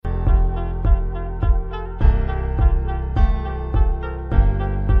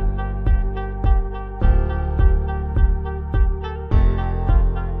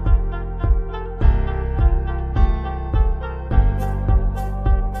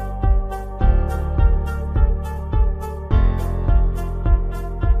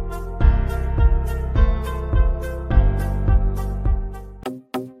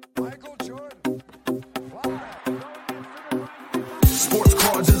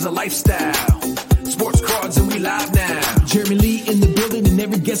is a lifestyle. Sports cards and we live now. Jeremy Lee in the building and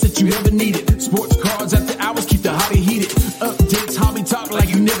every guest that you ever needed. Sports cards after hours keep the hobby heated. Updates, hobby talk like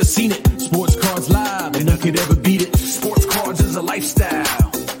you never seen it. Sports cards live and none could ever beat it. Sports cards is a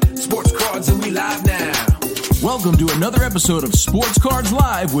lifestyle. Sports cards and we live now. Welcome to another episode of Sports Cards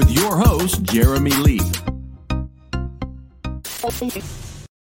Live with your host, Jeremy Lee.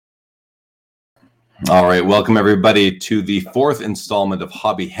 All right, welcome everybody to the fourth installment of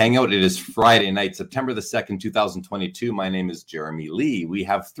Hobby Hangout. It is Friday night, September the 2nd, 2022. My name is Jeremy Lee. We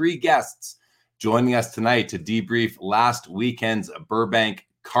have three guests joining us tonight to debrief last weekend's Burbank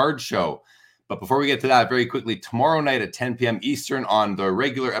card show. But before we get to that, very quickly, tomorrow night at 10 p.m. Eastern on the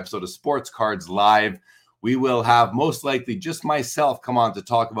regular episode of Sports Cards Live, we will have most likely just myself come on to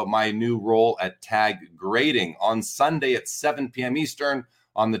talk about my new role at tag grading. On Sunday at 7 p.m. Eastern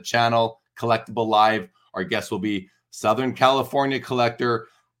on the channel Collectible Live, our guest will be Southern California collector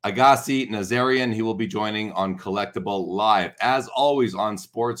Agassi Nazarian. He will be joining on Collectible Live. As always on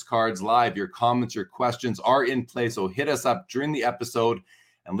Sports Cards Live, your comments, your questions are in play, so hit us up during the episode,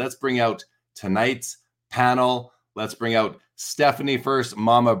 and let's bring out tonight's panel. Let's bring out Stephanie first.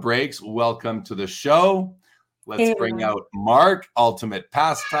 Mama Breaks, welcome to the show. Let's bring out Mark, Ultimate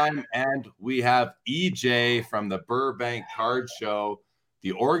Pastime, and we have EJ from the Burbank Card Show,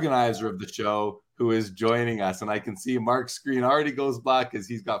 the organizer of the show, who is joining us. And I can see Mark's screen already goes black as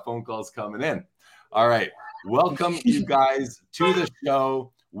he's got phone calls coming in. All right. Welcome, you guys, to the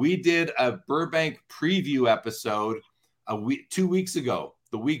show. We did a Burbank preview episode 2 weeks ago.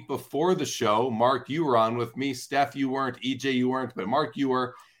 The week before the show, Mark, you were on with me. Steph, you weren't. EJ, you weren't. But Mark, you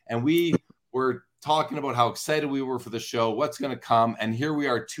were. And we were talking about how excited we were for the show, what's going to come. And here we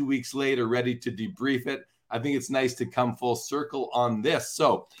are 2 weeks later, ready to debrief it. I think it's nice to come full circle on this.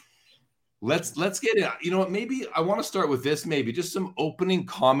 So let's get it. You know what? Maybe I want to start with this. Maybe just some opening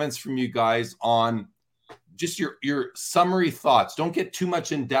comments from you guys on just your summary thoughts. Don't get too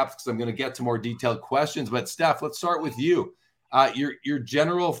much in depth because I'm going to get to more detailed questions. But Steph, let's start with you. Your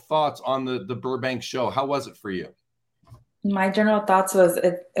general thoughts on the Burbank show. How was it for you? My general thoughts was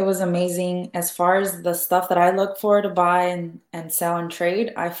it was amazing. As far as the stuff that I look for to buy and sell and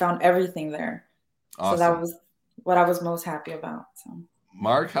trade, I found everything there. Awesome. So that was what I was most happy about. So,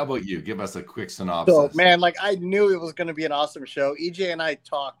 Mark, how about you? Give us a quick synopsis. So, man, I knew it was going to be an awesome show. EJ and I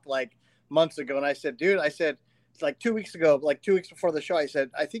talked months ago, and I said, dude, it's 2 weeks ago, 2 weeks before the show, I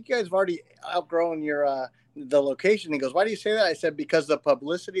said, I think you guys have already outgrown your the location. He goes, why do you say that? I said, because the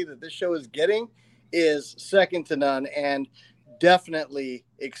publicity that this show is getting is second to none and definitely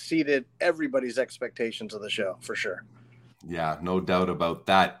exceeded everybody's expectations of the show, for sure. Yeah, no doubt about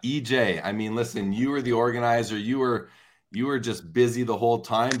that. EJ, I mean, listen, you were the organizer. You were just busy the whole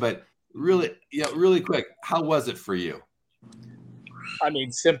time, but really quick, how was it for you? I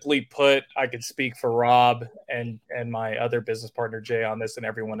mean, simply put, I could speak for Rob and my other business partner, Jay, on this and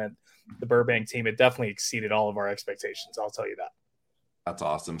everyone at the Burbank team. It definitely exceeded all of our expectations. I'll tell you that. That's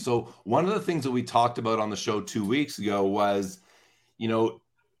awesome. So one of the things that we talked about on the show 2 weeks ago was,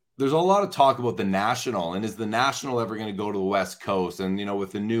 there's a lot of talk about the National, and is the National ever going to go to the West Coast? And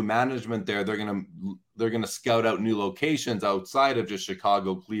with the new management there, they're going to scout out new locations outside of just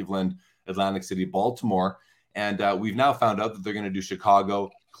Chicago, Cleveland, Atlantic City, Baltimore. And we've now found out that they're going to do Chicago,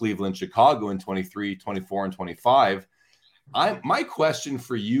 Cleveland, Chicago in 23, 24, and 25. My question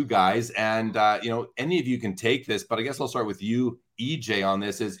for you guys, and any of you can take this, but I guess I'll start with you, EJ, on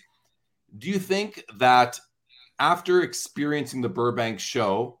this is, do you think that after experiencing the Burbank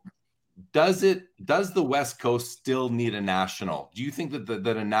show, does the West Coast still need a National? Do you think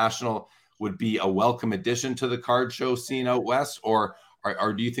that a National would be a welcome addition to the card show scene out West, or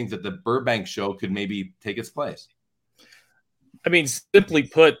do you think that the Burbank show could maybe take its place? I mean, simply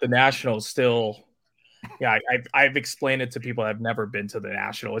put, the National is still, I've explained it to people that have never been to the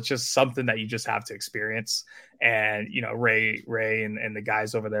National. It's just something that you just have to experience. And, Ray and the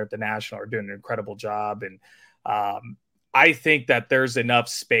guys over there at the National are doing an incredible job. And I think that there's enough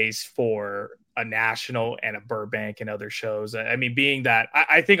space for a National and a Burbank and other shows. I mean, being that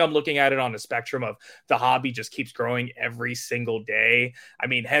I think I'm looking at it on a spectrum of the hobby just keeps growing every single day. I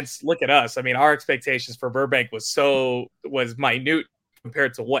mean, hence look at us. I mean, our expectations for Burbank was minute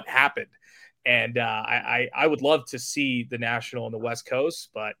compared to what happened. And I would love to see the National on the West Coast,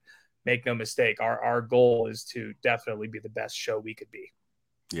 but make no mistake, our goal is to definitely be the best show we could be.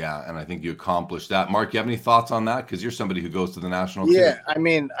 Yeah, and I think you accomplished that. Mark, you have any thoughts on that? Because you're somebody who goes to the National Yeah, too. I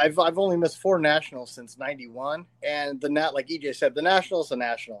mean, I've only missed 4 Nationals since '91, and like EJ said, the National is a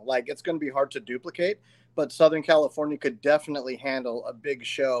National. It's going to be hard to duplicate, but Southern California could definitely handle a big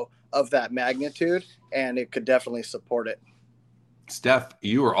show of that magnitude, and it could definitely support it. Steph,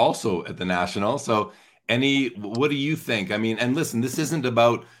 you were also at the National. So what do you think? I mean, and listen, this isn't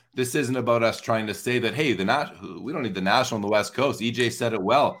about us trying to say that, hey, we don't need the National on the West Coast. EJ said it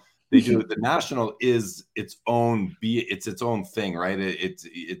well. They do. The National is its own thing, right?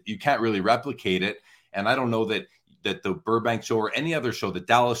 You can't really replicate it. And I don't know that the Burbank show or any other show, the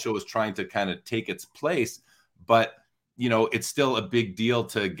Dallas show, is trying to kind of take its place, but it's still a big deal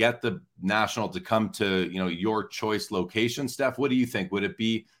to get the National to come to, your choice location. Steph, what do you think? Would it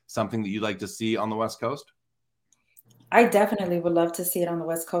be something that you'd like to see on the West Coast? I definitely would love to see it on the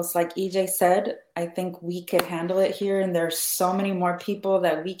West Coast. Like EJ said, I think we could handle it here. And there's so many more people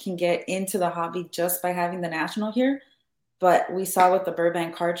that we can get into the hobby just by having the National here. But we saw with the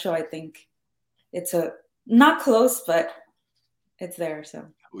Burbank card show, I think it's not close, but it's there. So,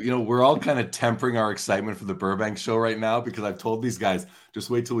 we're all kind of tempering our excitement for the Burbank show right now, because I've told these guys, just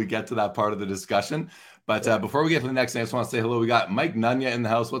wait till we get to that part of the discussion. But before we get to the next thing, I just want to say hello. We got Mike Nunya in the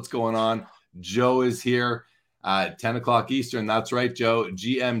house. What's going on? Joe is here. 10 o'clock Eastern. That's right, Joe.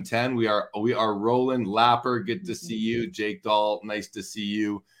 GM10. We are rolling. Lapper, good to see you. Jake Dahl, nice to see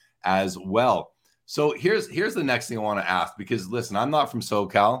you as well. So here's the next thing I want to ask, because listen, I'm not from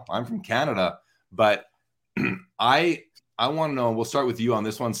SoCal. I'm from Canada, but I want to know, and we'll start with you on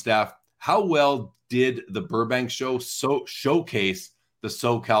this one, Steph. How well did the Burbank show showcase the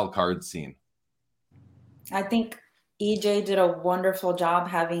SoCal card scene? I think EJ did a wonderful job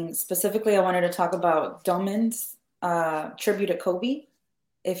specifically, I wanted to talk about Doman's tribute to Kobe.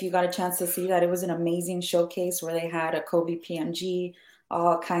 If you got a chance to see that, it was an amazing showcase where they had a Kobe PMG,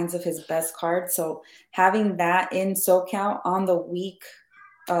 all kinds of his best cards. So having that in SoCal on the week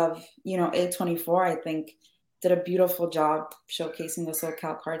of, A24, I think did a beautiful job showcasing the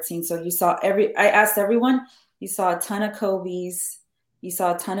SoCal card scene. So you saw I asked everyone, you saw a ton of Kobe's, you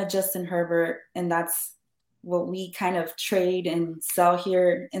saw a ton of Justin Herbert, and that's what we kind of trade and sell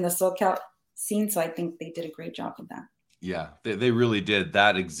here in the SoCal scene. So I think they did a great job with that. Yeah, they really did.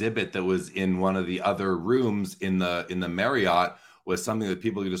 That exhibit that was in one of the other rooms in the Marriott was something that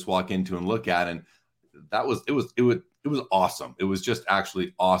people could just walk into and look at. And it was awesome. It was just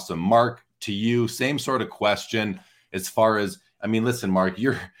actually awesome. Mark, to you, same sort of question as far as, I mean, listen, Mark,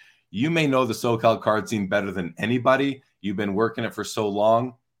 you may know the SoCal card scene better than anybody. You've been working it for so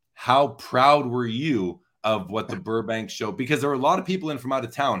long. How proud were you of what the Burbank show, because there were a lot of people in from out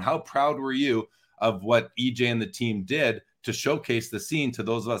of town. How proud were you of what EJ and the team did to showcase the scene to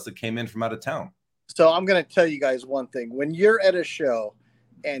those of us that came in from out of town? So I'm going to tell you guys one thing. When you're at a show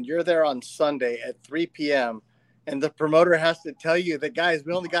and you're there on Sunday at 3 p.m. and the promoter has to tell you that, guys,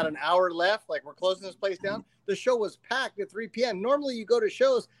 we only got an hour left, like we're closing this place down. The show was packed at 3 p.m. Normally you go to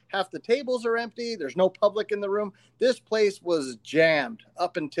shows, half the tables are empty. There's no public in the room. This place was jammed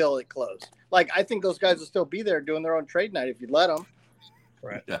up until it closed. Like, I think those guys will still be there doing their own trade night if you'd let them.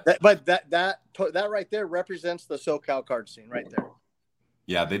 Right. But that right there represents the SoCal card scene right there.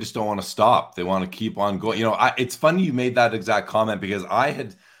 Yeah, they just don't want to stop. They want to keep on going. It's funny you made that exact comment, because I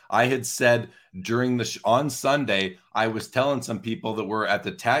had said during on Sunday, I was telling some people that were at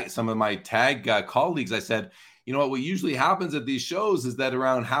the tag, some of my tag colleagues, I said, what usually happens at these shows is that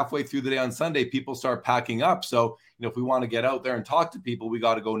around halfway through the day on Sunday, people start packing up. So, if we want to get out there and talk to people, we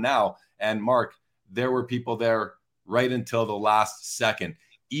got to go now. And Mark, there were people there right until the last second.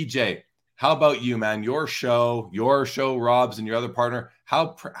 EJ, how about you, man? Your show, Rob's, and your other partner,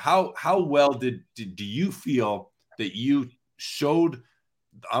 how well do you feel that you showed,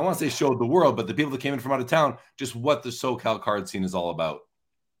 I want to say showed the world, but the people that came in from out of town, just what the SoCal card scene is all about?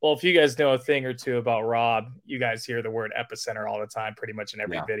 Well, if you guys know a thing or two about Rob, you guys hear the word epicenter all the time, pretty much in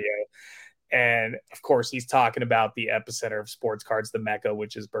every video. And of course, he's talking about the epicenter of sports cards, the Mecca,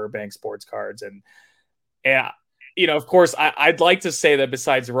 which is Burbank Sports Cards. And of course, I'd like to say that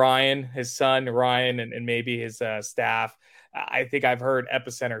besides Ryan, his son, Ryan, and maybe his staff, I think I've heard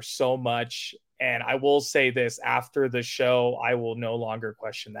epicenter so much. And I will say this, after the show, I will no longer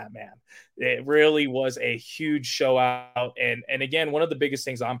question that man. It really was a huge show out. And again, one of the biggest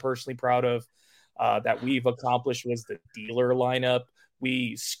things I'm personally proud of that we've accomplished was the dealer lineup.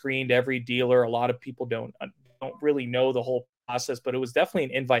 We screened every dealer. A lot of people don't really know the whole process, but it was definitely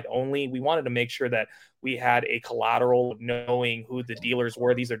an invite only. We wanted to make sure that we had a collateral of knowing who the dealers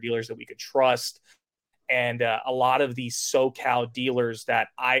were. These are dealers that we could trust. And a lot of these SoCal dealers that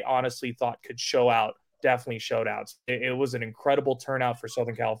I honestly thought could show out definitely showed out. It was an incredible turnout for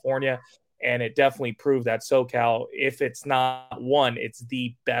Southern California, and it definitely proved that SoCal, if it's not one, it's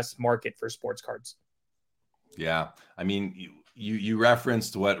the best market for sports cards. Yeah. I mean, you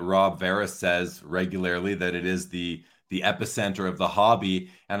referenced what Rob Vera says regularly, that it is the the epicenter of the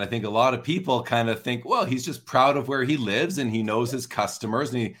hobby. And I think a lot of people kind of think, well, he's just proud of where he lives and he knows his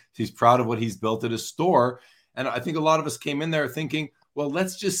customers and he's proud of what he's built at his store. And I think a lot of us came in there thinking, well,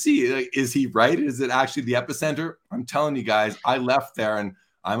 let's just see, like, is he right? Is it actually the epicenter? I'm telling you guys, I left there and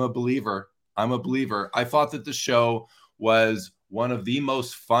I'm a believer. I thought that the show was one of the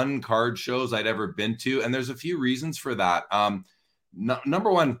most fun card shows I'd ever been to. And there's a few reasons for that. Number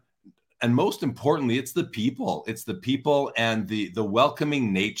one, and most importantly, it's the people. It's the people and the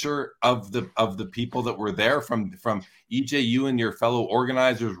welcoming nature of the people that were there, from EJ, you and your fellow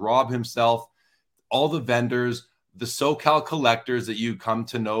organizers, Rob himself, all the vendors, the SoCal collectors that you come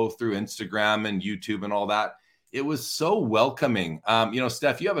to know through Instagram and YouTube and all that. It was so welcoming.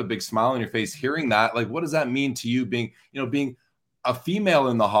 Steph, you have a big smile on your face hearing that. Like, what does that mean to you, being a female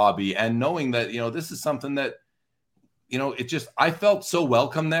in the hobby and knowing that, this is something that, I felt so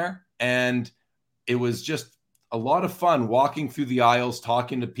welcome there. And it was just a lot of fun walking through the aisles,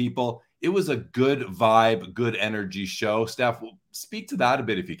 talking to people. It was a good vibe, good energy show. Steph, speak to that a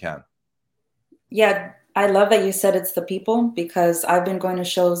bit if you can. Yeah, I love that you said it's the people, because I've been going to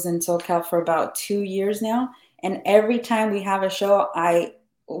shows in SoCal for about 2 years now. And every time we have a show, I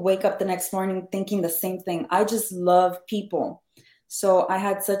wake up the next morning thinking the same thing. I just love people. So I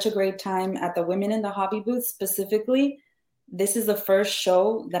had such a great time at the Women in the Hobby booth specifically. This is the first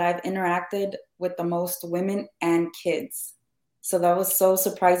show that I've interacted with the most women and kids. So that was so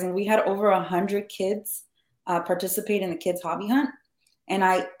surprising. We had over 100 kids participate in the Kids Hobby Hunt. And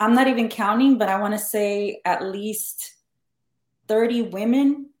I'm not even counting, but I want to say at least 30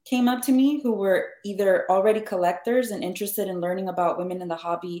 women came up to me who were either already collectors and interested in learning about Women in the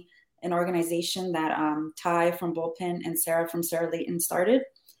Hobby, an organization that Ty from Bullpen and Sarah from Sarah Layton started,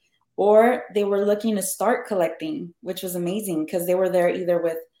 or they were looking to start collecting, which was amazing because they were there either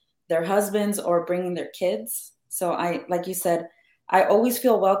with their husbands or bringing their kids. So like you said, I always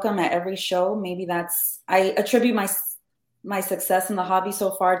feel welcome at every show. Maybe I attribute my success in the hobby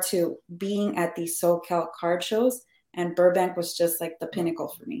so far to being at these SoCal card shows, and Burbank was just like the pinnacle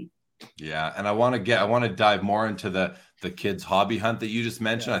for me. Yeah, and I want to dive more into the Kids Hobby Hunt that you just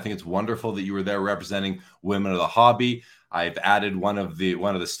mentioned. Yeah. I think it's wonderful that you were there representing women of the hobby. I've added one of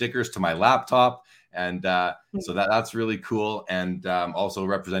the stickers to my laptop, and so that's really cool. And also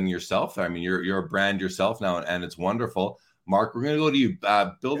representing yourself. I mean, you're a brand yourself now, and it's wonderful. Mark, we're going to go to you,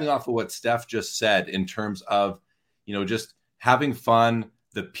 building off of what Steph just said in terms of, just having fun,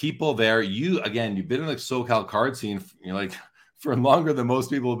 the people there. You've been in the SoCal card scene, for longer than most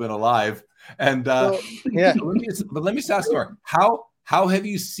people have been alive. And yeah, but let me just ask you, how have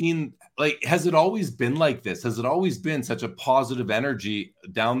you seen, has it always been like this? Has it always been such a positive energy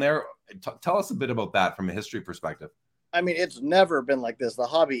down there? Tell us a bit about that from a history perspective. I mean, it's never been like this. The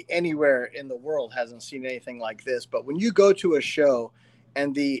hobby anywhere in the world hasn't seen anything like this. But when you go to a show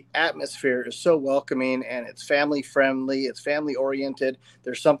and the atmosphere is so welcoming and it's family friendly, it's family oriented,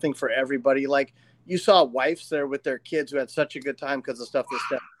 there's something for everybody. Like, you saw wives there with their kids who had such a good time because of stuff that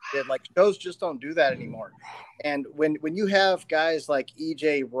Steph did. Like, shows just don't do that anymore. And when you have guys like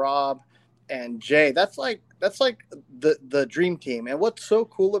EJ, Rob, and Jay, that's like the dream team. And what's so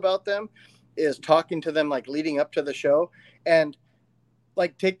cool about them is talking to them like leading up to the show, and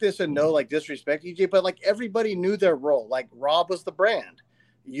like, take this and no like disrespect EJ, but like everybody knew their role. Like, Rob was the brand.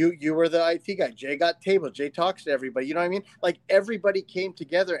 You were the IT guy. Jay got tables. Jay talks to everybody. You know what I mean? Like, everybody came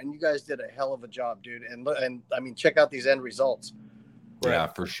together, and you guys did a hell of a job, dude. And I mean, check out these end results. Yeah,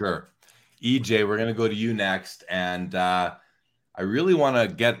 for sure. EJ, we're gonna go to you next, and I really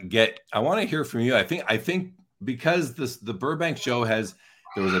want to I want to hear from you. I think because the Burbank show as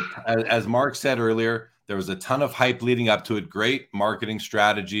Mark said earlier, there was a ton of hype leading up to it. Great marketing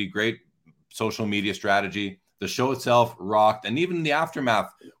strategy, great social media strategy. The show itself rocked. And even in the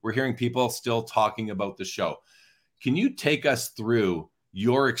aftermath, we're hearing people still talking about the show. Can you take us through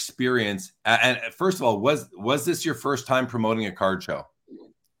your experience? And first of all, was this your first time promoting a card show?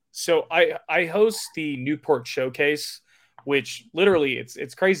 So I host the Newport Showcase, which literally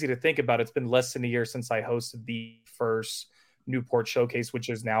it's crazy to think about. It's been less than a year since I hosted the first Newport Showcase, which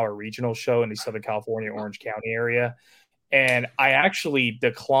is now a regional show in the Southern California, Orange County area. And I actually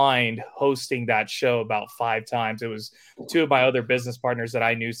declined hosting that show about 5 times. It was 2 of my other business partners that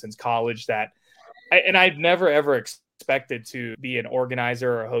I knew since college I'd never, ever expected to be an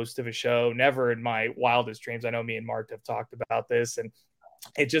organizer or a host of a show. Never in my wildest dreams. I know me and Mark have talked about this, and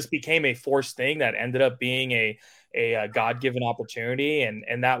it just became a forced thing that ended up being a God-given opportunity.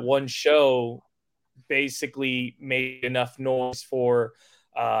 And that one show basically made enough noise for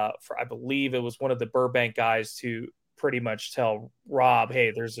I believe it was one of the Burbank guys to pretty much tell Rob,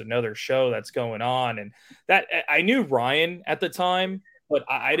 hey, there's another show that's going on. And that I knew Ryan at the time, but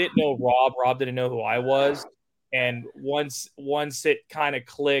I didn't know Rob. Rob didn't know who I was. And once it kind of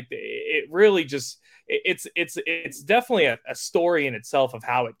clicked, it really just it's definitely a story in itself of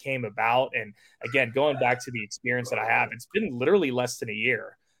how it came about. And again, going back to the experience that I have, it's been literally less than a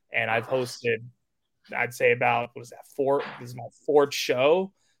year, and I've hosted, I'd say about, what was that, this is my fourth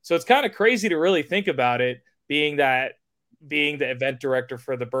show. So it's kind of crazy to really think about it, being the event director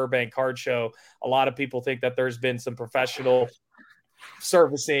for the Burbank Card Show. A lot of people think that there's been some professional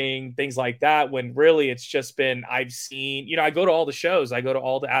servicing, things like that, when really it's just been, I've seen, I go to all the shows. I go to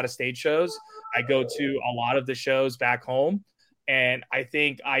all the out-of-state shows. I go to a lot of the shows back home. And I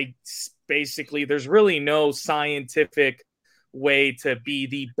think basically, there's really no scientific way to be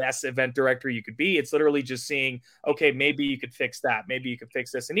the best event director you could be. It's literally just seeing, okay, maybe you could fix that. Maybe you could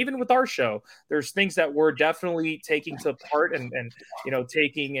fix this. And even with our show, there's things that we're definitely taking to part and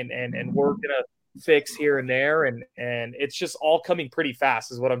taking and we're going to fix here and there. And it's just all coming pretty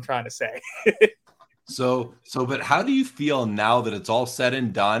fast is what I'm trying to say. But how do you feel now that it's all said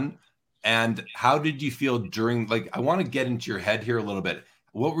and done? And how did you feel during, I want to get into your head here a little bit.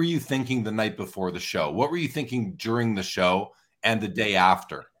 What were you thinking the night before the show? What were you thinking during the show and the day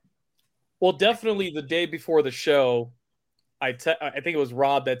after? Well, definitely the day before the show, I think it was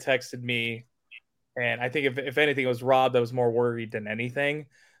Rob that texted me. And I think if anything, it was Rob that was more worried than anything,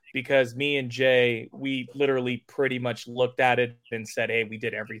 because me and Jay, we literally pretty much looked at it and said, hey, we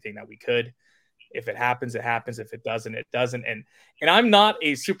did everything that we could. If it happens, it happens. If it doesn't, it doesn't. And I'm not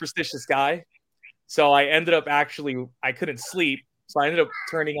a superstitious guy. So I ended up I couldn't sleep. So I ended up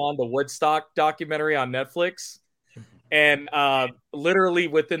turning on the Woodstock documentary on Netflix. And literally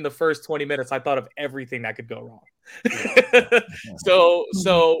within the first 20 minutes, I thought of everything that could go wrong.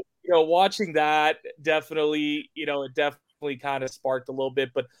 So watching that definitely, it definitely kind of sparked a little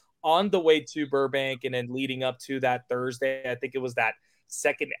bit. But on the way to Burbank and then leading up to that Thursday, I think it was that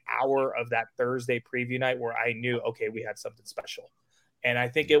second hour of that Thursday preview night where I knew, okay, we had something special. And I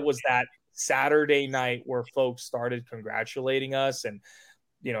think it was that Saturday night where folks started congratulating us and,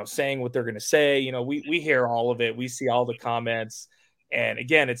 saying what they're going to say. We hear all of it. We see all the comments. And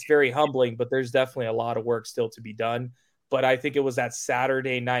again, it's very humbling, but there's definitely a lot of work still to be done. But I think it was that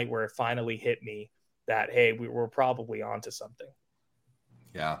Saturday night where it finally hit me that, hey, we were probably onto something.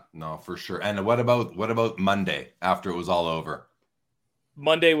 Yeah, no, for sure. And what about Monday after it was all over?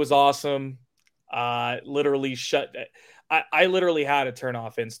 Monday was awesome. Literally I literally had to turn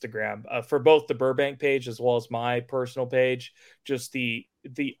off Instagram for both the Burbank page as well as my personal page. Just the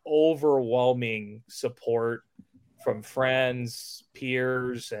overwhelming support from friends,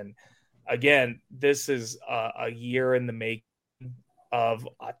 peers. And again, this is a year in the making of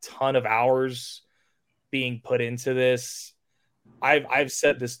a ton of hours being put into this. I've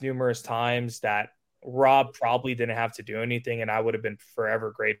said this numerous times that Rob probably didn't have to do anything, and I would have been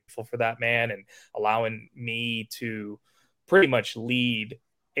forever grateful for that man and allowing me to pretty much lead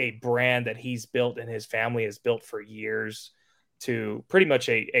a brand that he's built and his family has built for years to pretty much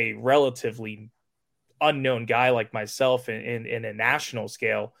a relatively unknown guy like myself in a national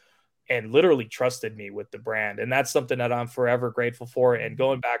scale, and literally trusted me with the brand. And that's something that I'm forever grateful for. And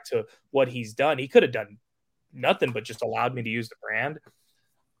going back to what he's done, he could have done nothing but just allowed me to use the brand.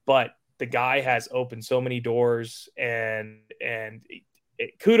 But the guy has opened so many doors, and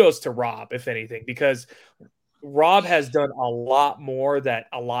kudos to Rob, if anything, because Rob has done a lot more that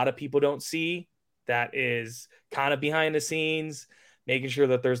a lot of people don't see, that is kind of behind the scenes, making sure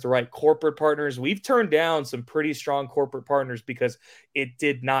that there's the right corporate partners. We've turned down some pretty strong corporate partners because it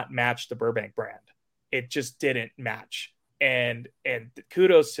did not match the Burbank brand. It just didn't match. And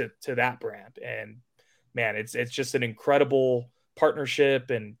kudos to that brand. And man, it's just an incredible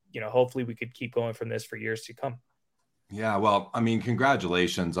partnership, and hopefully we could keep going from this for years to come. Yeah, well, I mean,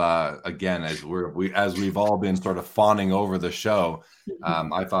 congratulations again, as we've all been sort of fawning over the show.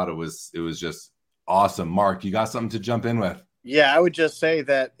 I thought it was just awesome. Mark, you got something to jump in with? Yeah, I would just say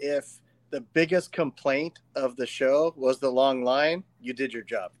that if the biggest complaint of the show was the long line, you did your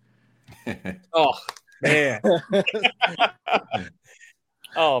job. Oh man.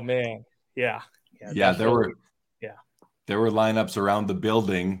 Oh man. Yeah. There were lineups around the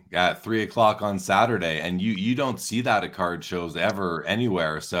building at 3:00 on Saturday, and you don't see that at card shows ever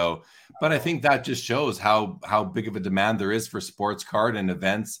anywhere. So, but I think that just shows how big of a demand there is for sports card and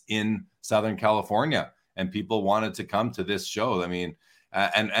events in Southern California, and people wanted to come to this show. I mean,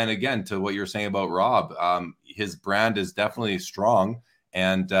 and again, to what you're saying about Rob, his brand is definitely strong,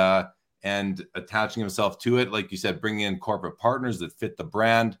 and attaching himself to it, like you said, bringing in corporate partners that fit the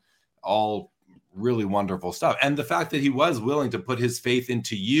brand, all really wonderful stuff. And the fact that he was willing to put his faith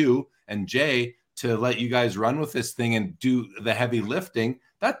into you and Jay to let you guys run with this thing and do the heavy lifting,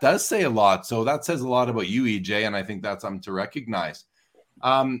 that does say a lot. So that says a lot about you, EJ, and I think that's something to recognize.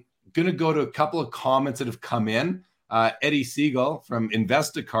 Going to go to a couple of comments that have come in. Eddie Siegel from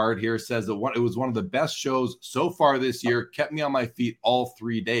Investacard here says that it was one of the best shows so far this year, kept me on my feet all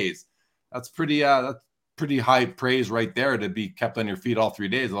 3 days. That's pretty high praise right there, to be kept on your feet all 3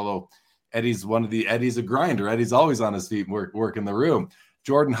 days, although Eddie's a grinder. Eddie's always on his feet, working the room.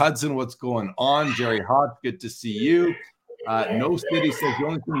 Jordan Hudson, what's going on? Jerry Hodge, good to see you. No City says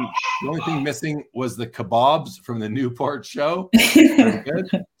the only thing missing was the kebabs from the Newport show. Very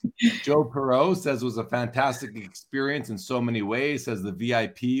good. Joe Perot says it was a fantastic experience in so many ways. Says the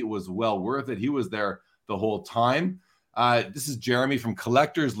VIP was well worth it. He was there the whole time. This is Jeremy from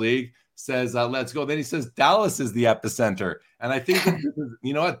Collectors League. Says, let's go. Then he says Dallas is the epicenter. And I think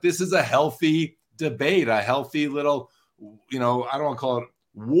that this is a healthy debate, a healthy little, I don't want to call it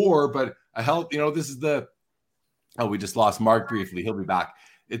war, but this is we just lost Mark briefly. He'll be back.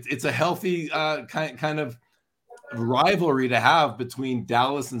 It's a healthy kind of rivalry to have between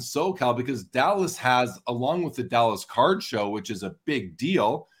Dallas and SoCal, because Dallas has, along with the Dallas Card Show, which is a big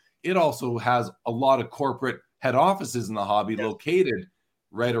deal, it also has a lot of corporate head offices in the hobby located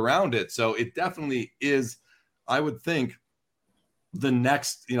right around it. So it definitely is, I would think, the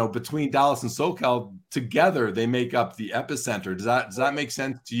next, between Dallas and SoCal together, they make up the epicenter. Does that make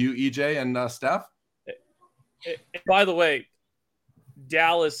sense to you, EJ and Steph? By the way,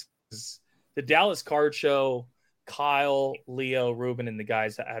 the Dallas Card Show, Kyle, Leo, Ruben, and the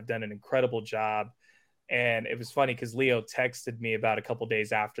guys have done an incredible job. And it was funny because Leo texted me about a couple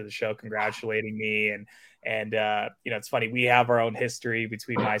days after the show, congratulating me. And it's funny. We have our own history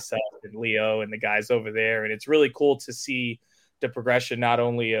between myself and Leo and the guys over there. And it's really cool to see the progression, not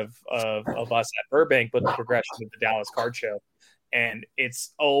only of us at Burbank, but the progression of the Dallas Card Show. And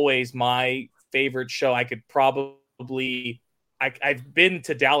it's always my favorite show. I've been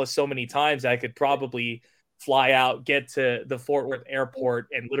to Dallas so many times, I could probably fly out, get to the Fort Worth airport,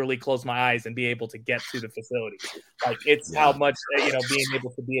 and literally close my eyes and be able to get to the facility. Like, it's how much, being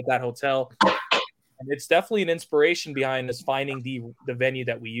able to be at that hotel. And it's definitely an inspiration behind us finding the venue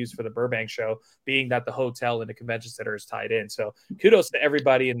that we use for the Burbank show, being that the hotel and the convention center is tied in. So kudos to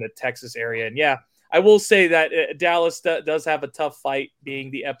everybody in the Texas area. And yeah, I will say that Dallas does have a tough fight being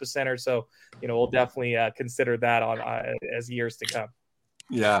the epicenter. So, we'll definitely consider that on as years to come.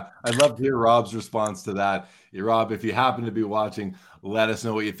 Yeah, I'd love to hear Rob's response to that. Rob, if you happen to be watching, let us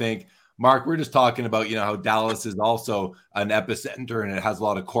know what you think. Mark, we're just talking about, how Dallas is also an epicenter and it has a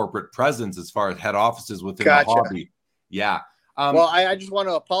lot of corporate presence as far as head offices within the hobby. Yeah. Well, I just want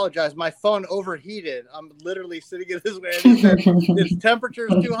to apologize. My phone overheated. I'm literally sitting in this way. And its temperature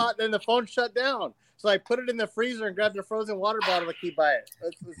is too hot, then the phone shut down. So I put it in the freezer and grabbed a frozen water bottle to keep by it.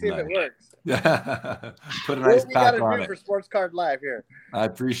 Let's see if it works. Put a nice pack on it. For Sports Card Live here. I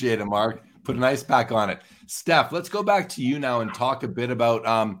appreciate it, Mark. Put a nice pack on it. Steph, let's go back to you now and talk a bit about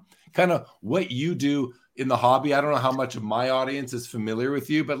kind of what you do in the hobby. I don't know how much of my audience is familiar with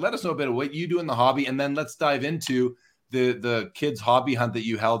you, but let us know a bit of what you do in the hobby, and then let's dive into the kids hobby hunt that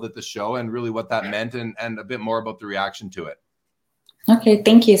you held at the show and really what that meant and a bit more about the reaction to it. Okay,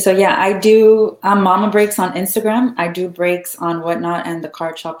 thank you. So yeah, I do Mama Breaks on Instagram. I do breaks on Whatnot and the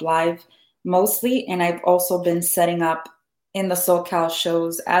Card Shop Live mostly. And I've also been setting up in the SoCal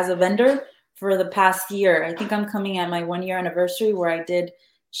shows as a vendor for the past year. I think I'm coming at my 1 year anniversary where I did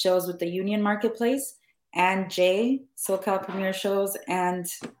shows with the Union Marketplace and Jay, SoCal Premier Shows, and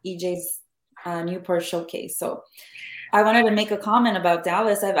EJ's Newport Showcase. So I wanted to make a comment about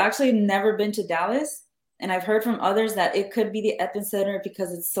Dallas. I've actually never been to Dallas. And I've heard from others that it could be the epicenter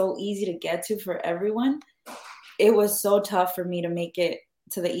because it's so easy to get to for everyone. It was so tough for me to make it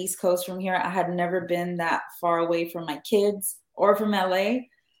to the East Coast from here. I had never been that far away from my kids or from LA.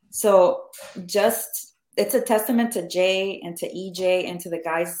 So it's a testament to Jay and to EJ and to the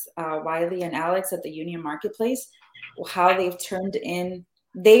guys, Wiley and Alex at the Union Marketplace, how they've turned in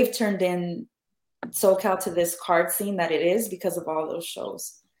SoCal to this card scene that it is because of all those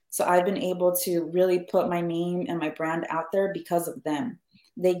shows. So I've been able to really put my name and my brand out there because of them.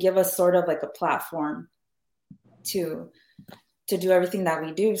 They give us sort of like a platform to do everything that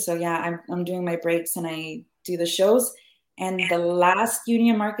we do. So yeah, I'm doing my breaks and I do the shows. And the last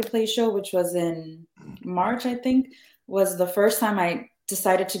Union Marketplace show, which was in March, I think, was the first time I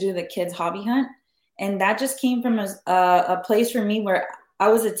decided to do the kids hobby hunt. And that just came from a place for me where I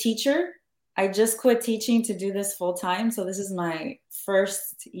was a teacher. I just quit teaching to do this full time. So this is my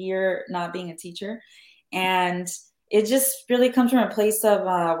first year not being a teacher. And it just really comes from a place of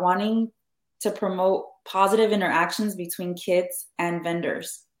wanting to promote positive interactions between kids and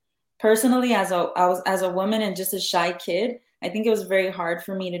vendors. Personally, as a woman and just a shy kid, I think it was very hard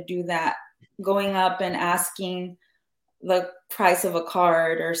for me to do that, going up and asking the price of a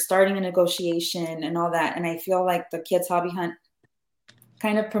card or starting a negotiation and all that. And I feel like the Kids Hobby Hunt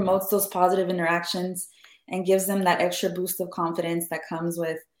kind of promotes those positive interactions and gives them that extra boost of confidence that comes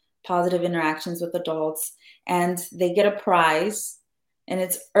with positive interactions with adults. And they get a prize and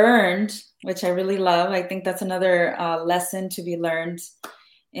it's earned, which I really love. I think that's another lesson to be learned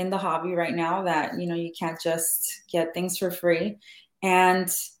in the hobby right now, that, you know, you can't just get things for free. And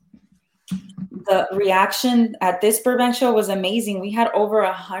the reaction at this Burbank show was amazing. We had over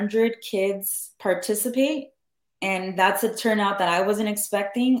 100 kids participate, and that's a turnout that I wasn't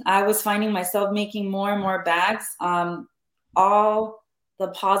expecting. I was finding myself making more and more bags. All the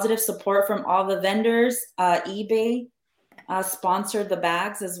positive support from all the vendors, eBay sponsored the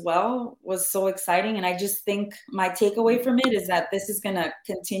bags as well, was so exciting. And I just think my takeaway from it is that this is going to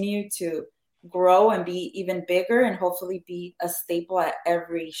continue to grow and be even bigger and hopefully be a staple at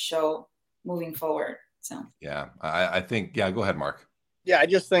every show moving forward. So yeah, I think, yeah, go ahead, Mark. Yeah, I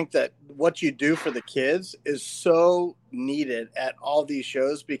just think that what you do for the kids is so needed at all these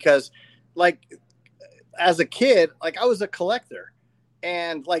shows, because like as a kid, like I was a collector.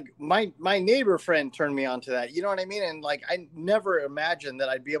 And like my neighbor friend turned me on to that. You know what I mean? And like, I never imagined that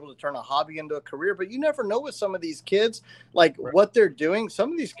I'd be able to turn a hobby into a career, but you never know with some of these kids, like what they're doing.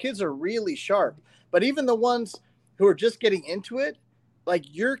 Some of these kids are really sharp, but even the ones who are just getting into it, like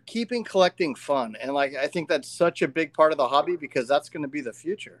you're keeping collecting fun. And like, I think that's such a big part of the hobby, because that's going to be the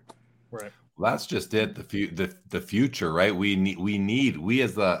future. Right. Well, that's just it. The future, right? We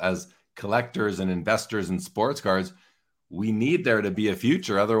as collectors and investors in sports cards, we need there to be a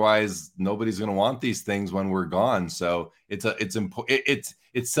future. Otherwise, nobody's going to want these things when we're gone. So it's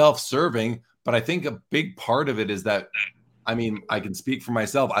self-serving, but I think a big part of it is that, I mean, I can speak for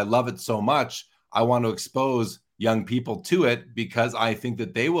myself. I love it so much. I want to expose young people to it because I think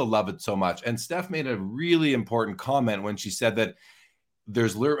that they will love it so much. And Steph made a really important comment when she said that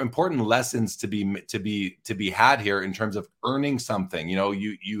there's important lessons to be had here in terms of earning something. You know,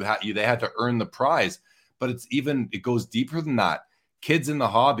 they had to earn the prize. But it goes deeper than that. Kids in the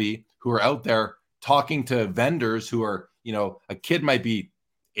hobby who are out there talking to vendors who are, you know, a kid might be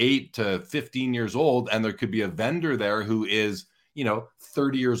 8 to 15 years old, and there could be a vendor there who is, you know,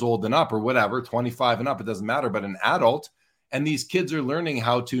 30 years old and up or whatever, 25 and up, it doesn't matter, but an adult. And these kids are learning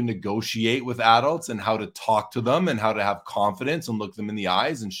how to negotiate with adults and how to talk to them and how to have confidence and look them in the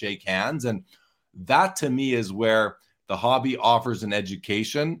eyes and shake hands. And that to me is where the hobby offers an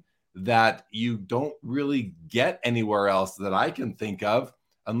education that you don't really get anywhere else that I can think of,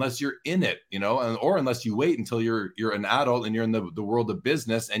 unless you're in it, you know, or unless you wait until you're an adult and you're in the world of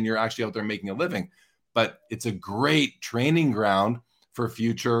business and you're actually out there making a living. But it's a great training ground for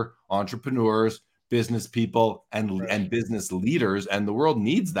future entrepreneurs, business people, and business leaders, and the world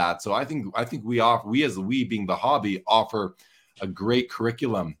needs that. So I think we being the hobby offer a great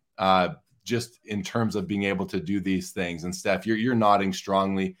curriculum, just in terms of being able to do these things. And Steph, you're nodding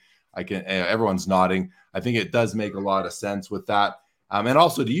strongly. Everyone's nodding. I think it does make a lot of sense with that. And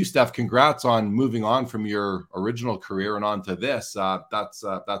also to you, Steph, congrats on moving on from your original career and on to this. That's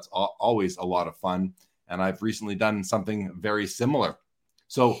always a lot of fun. And I've recently done something very similar.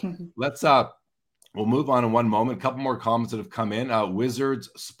 So we'll move on in one moment. A couple more comments that have come in. Wizards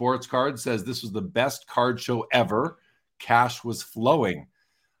Sports Card says this was the best card show ever. Cash was flowing.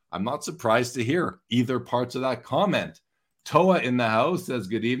 I'm not surprised to hear either parts of that comment. Toa in the house says,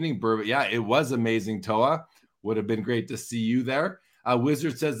 good evening, Burbank. Yeah, it was amazing, Toa. Would have been great to see you there.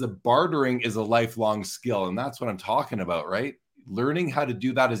 Wizard says the bartering is a lifelong skill, and that's what I'm talking about, right? Learning how to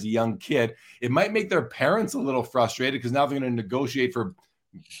do that as a young kid. It might make their parents a little frustrated because now they're going to negotiate for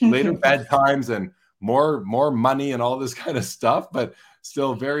later bedtimes and more money and all this kind of stuff, but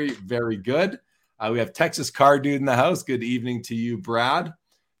still very, very good. We have Texas Car Dude in the house. Good evening to you, Brad.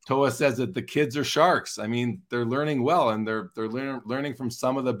 Toa says that the kids are sharks. I mean, they're learning well, and they're learning from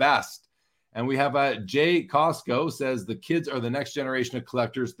some of the best. And we have Jay Costco says the kids are the next generation of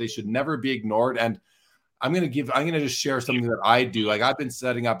collectors. They should never be ignored. And I'm going to just share something that I do. Like, I've been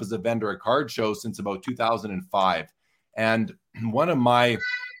setting up as a vendor at card shows since about 2005. And one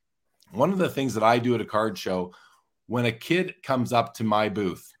of the things that I do at a card show, when a kid comes up to my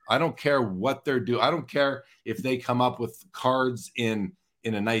booth, I don't care what they're doing. I don't care if they come up with cards in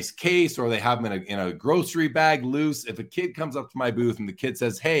a nice case or they have them in a grocery bag loose. If a kid comes up to my booth and the kid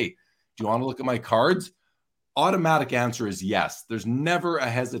says, hey, do you want to look at my cards? Automatic answer is yes. There's never a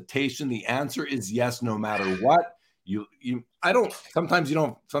hesitation. The answer is yes, no matter what. Sometimes you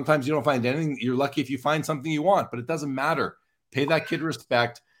don't find anything. You're lucky if you find something you want, but it doesn't matter. Pay that kid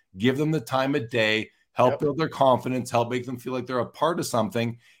respect, give them the time of day, help build their confidence, help make them feel like they're a part of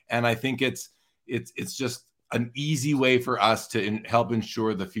something. And I think it's just an easy way for us to help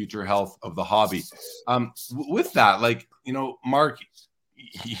ensure the future health of the hobby. With that, like, Mark,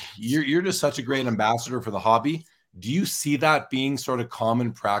 you're just such a great ambassador for the hobby. Do you see that being sort of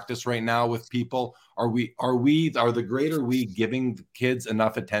common practice right now with people? Are the greater we giving kids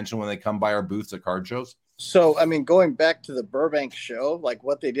enough attention when they come by our booths at card shows? So, I mean, going back to the Burbank show, like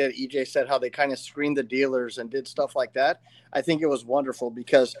what they did, EJ said how they kind of screened the dealers and did stuff like that. I think it was wonderful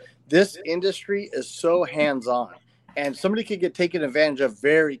because this industry is so hands-on, and somebody could get taken advantage of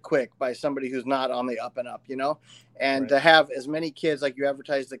very quick by somebody who's not on the up and up, and to have as many kids, like you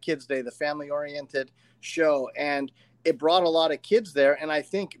advertised the Kids Day, the family-oriented show, and it brought a lot of kids there. And I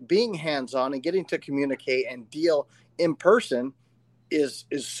think being hands-on and getting to communicate and deal in person is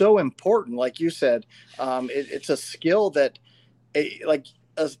so important. Like you said, it's a skill that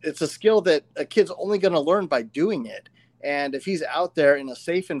it's a skill that a kid's only going to learn by doing it. And if he's out there in a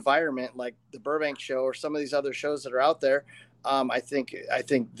safe environment, like the Burbank show or some of these other shows that are out there, I think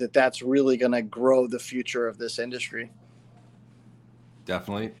that's really going to grow the future of this industry.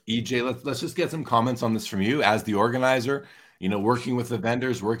 Definitely. EJ, let's just get some comments on this from you as the organizer, working with the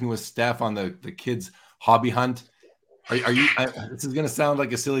vendors, working with Steph on the kids hobby hunt. Are you, this is going to sound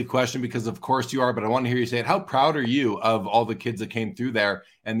like a silly question because of course you are, but I want to hear you say it. How proud are you of all the kids that came through there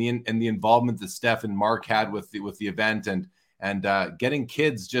and the involvement that Steph and Mark had with the event and getting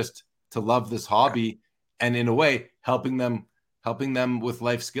kids just to love this hobby and in a way helping them with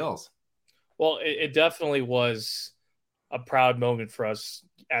life skills? Well, it definitely was a proud moment for us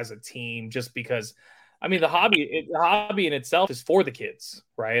as a team, just because, I mean, the hobby in itself is for the kids,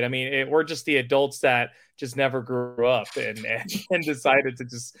 right? I mean, we're just the adults that just never grew up and decided to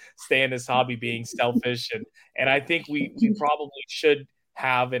just stay in this hobby being selfish. And I think we probably should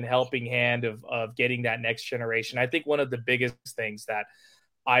have a helping hand of getting that next generation. I think one of the biggest things that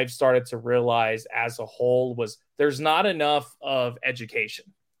I've started to realize as a whole was there's not enough of education.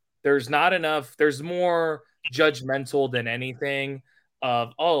 There's more judgmental than anything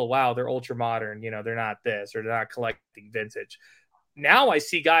of, oh, wow, they're ultra modern. They're not this, or they're not collecting vintage. Now I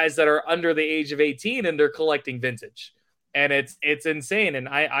see guys that are under the age of 18 and they're collecting vintage, and it's insane. And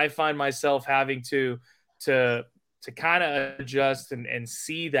I find myself having to kind of adjust and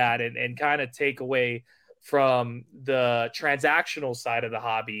see that and kind of take away from the transactional side of the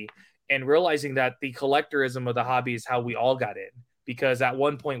hobby and realizing that the collectorism of the hobby is how we all got in, because at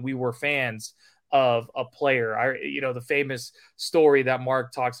one point we were fans of a player. The famous story that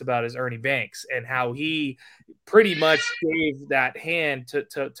Mark talks about is Ernie Banks and how he pretty much gave that hand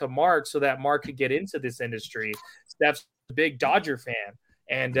to Mark so that Mark could get into this industry. Steph's a big Dodger fan,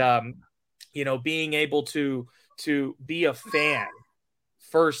 and being able to be a fan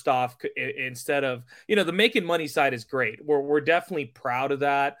first off, instead of, the making money side is great. We're definitely proud of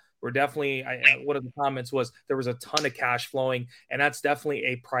that. We're definitely, one of the comments was there was a ton of cash flowing, and that's definitely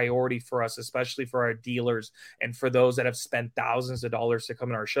a priority for us, especially for our dealers and for those that have spent thousands of dollars to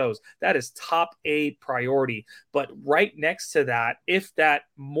come in our shows. That is top A priority. But right next to that, if that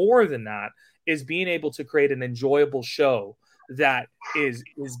more than that, is being able to create an enjoyable show that is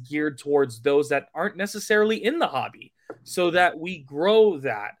geared towards those that aren't necessarily in the hobby, so that we grow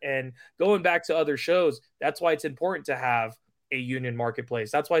that. And going back to other shows, that's why it's important to have a union marketplace.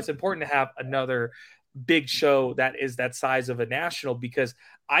 That's why it's important to have another big show that is that size of a national, because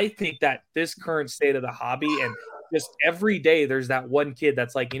I think that this current state of the hobby, and just every day there's that one kid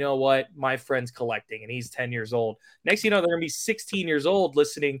that's like, what, my friend's collecting and he's 10 years old. Next, they're going to be 16 years old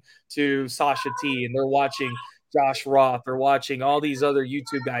listening to Sasha T, and they're watching Josh Roth, they're watching all these other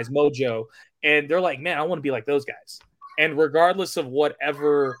YouTube guys, Mojo, and they're like, man, I want to be like those guys. And regardless of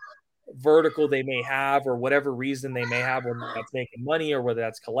whatever vertical they may have or whatever reason they may have, whether that's making money or whether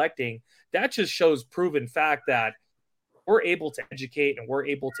that's collecting, that just shows proven fact that we're able to educate and we're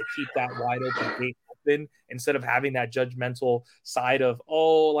able to keep that wide open gate open instead of having that judgmental side of,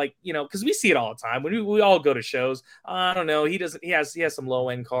 because we see it all the time when we all go to shows. I don't know, he has some low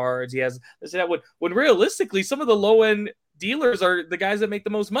end cards, he has this and that, when realistically some of the low end dealers are the guys that make the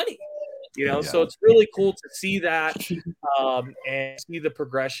most money. So it's really cool to see that and see the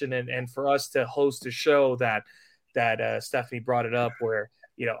progression, and for us to host a show that Stephanie brought it up where,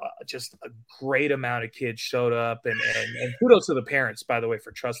 just a great amount of kids showed up, and kudos to the parents, by the way,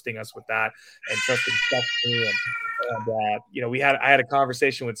 for trusting us with that and trusting Stephanie. And I had a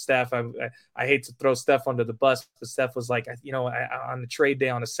conversation with Steph. I hate to throw Steph under the bus, but Steph was like, on the trade day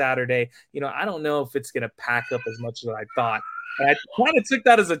on a Saturday, I don't know if it's going to pack up as much as I thought. And I kind of took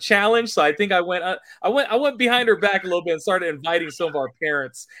that as a challenge. So I think I went behind her back a little bit and started inviting some of our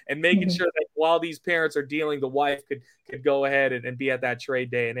parents and making sure that while these parents are dealing, the wife could go ahead and be at that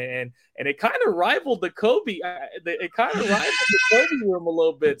trade day. And it kind of rivaled the Kobe. It kind of rivaled the Kobe room a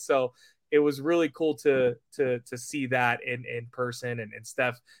little bit. So it was really cool to see that in person, and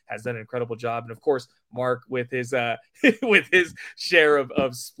Steph has done an incredible job. And of course, Mark with his with his share of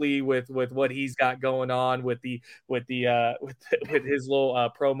splee with what he's got going on with his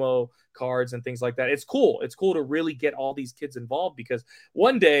little promo cards and things like that. It's cool. It's cool to really get all these kids involved, because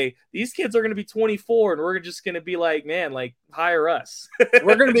one day these kids are going to be 24 and we're just going to be like, man, like, hire us.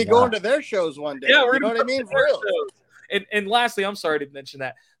 We're going to be going to their shows one day. Yeah, we're you know what I mean? For real. And lastly, I'm sorry to mention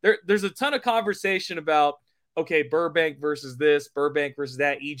that there's a ton of conversation about, okay, Burbank versus this, Burbank versus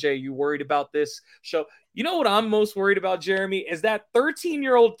that. EJ, you worried about this show? You know what I'm most worried about, Jeremy, is that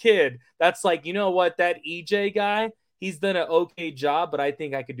 13-year-old kid that's like, you know what, that EJ guy, he's done an okay job, but I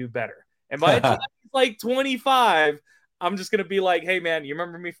think I could do better. And by the time he's like 25, I'm just going to be like, hey, man, you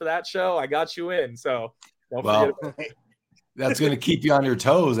remember me for that show? I got you in. So don't forget about it. That's going to keep you on your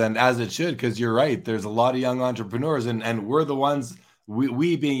toes, and as it should, because you're right. There's a lot of young entrepreneurs, and we're the ones,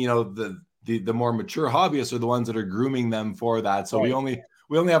 we being, the more mature hobbyists are the ones that are grooming them for that. So we only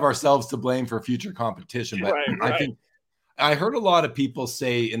have ourselves to blame for future competition. But I think I heard a lot of people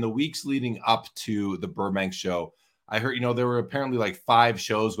say in the weeks leading up to the Burbank show, I heard, there were apparently like 5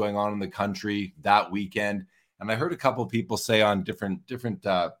 shows going on in the country that weekend. And I heard a couple of people say on different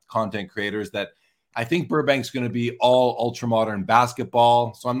content creators that I think Burbank's going to be all ultra-modern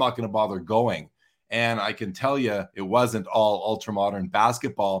basketball, so I'm not going to bother going. And I can tell you it wasn't all ultra-modern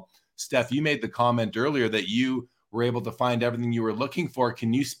basketball. Steph, you made the comment earlier that you were able to find everything you were looking for.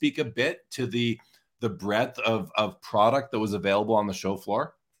 Can you speak a bit to the breadth of product that was available on the show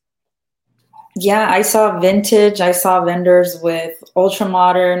floor? Yeah, I saw vintage. I saw vendors with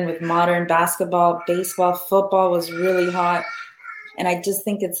ultra-modern, with modern basketball, baseball, football was really hot. And I just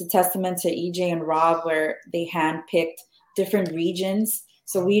think it's a testament to EJ and Rob, where they handpicked different regions.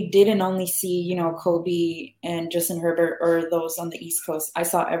 So we didn't only see, Kobe and Justin Herbert or those on the East Coast. I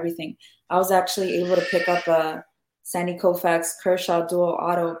saw everything. I was actually able to pick up a Sandy Koufax Kershaw dual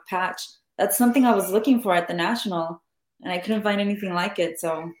auto patch. That's something I was looking for at the National, and I couldn't find anything like it.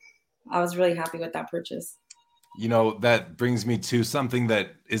 So I was really happy with that purchase. That brings me to something that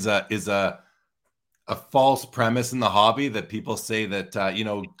is a false premise in the hobby, that people say that,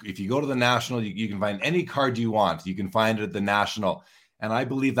 if you go to the National, you can find any card you want. You can find it at the National. And I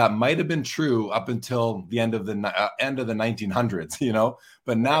believe that might have been true up until the end of the 1900s,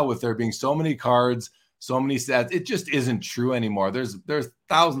 but now with there being so many cards, so many sets, it just isn't true anymore. There's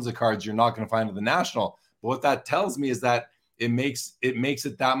thousands of cards you're not going to find at the National. But what that tells me is that it makes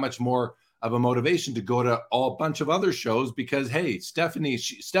it that much more of a motivation to go to a bunch of other shows, because, hey, Steph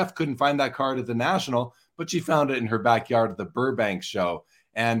couldn't find that card at the National, but she found it in her backyard at the Burbank show.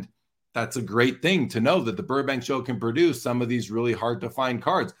 And that's a great thing to know, that the Burbank show can produce some of these really hard to find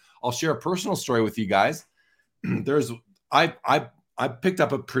cards. I'll share a personal story with you guys. I picked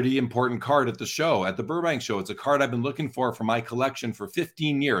up a pretty important card at the show, at the Burbank show. It's a card I've been looking for my collection for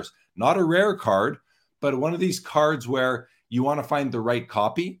 15 years. Not a rare card, but one of these cards where you want to find the right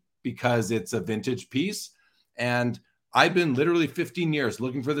copy because it's a vintage piece. And I've been literally 15 years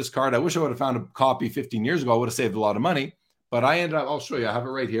looking for this card. I wish I would have found a copy 15 years ago. I would have saved a lot of money. But I ended up, I'll show you, I have it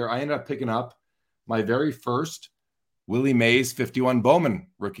right here. I ended up picking up my very first Willie Mays 51 Bowman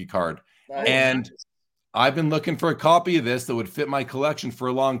rookie card. Nice. And I've been looking for a copy of this that would fit my collection for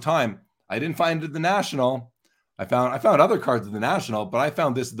a long time. I didn't find it at the National. I found other cards at the National, but I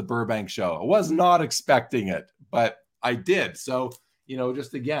found this at the Burbank show. I was not expecting it, but I did. So,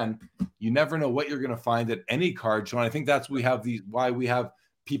 just again, you never know what you're going to find at any card show. And I think that's why we have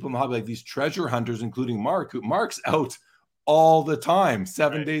people in the hobby like these treasure hunters, including Mark, Mark's out all the time,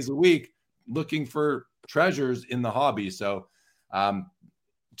 7 days a week, looking for treasures in the hobby. So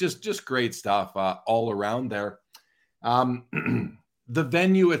just great stuff all around there. The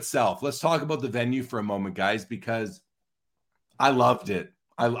venue itself. Let's talk about the venue for a moment, guys, because I loved it.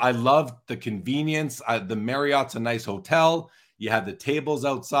 I loved the convenience. The Marriott's a nice hotel. You had the tables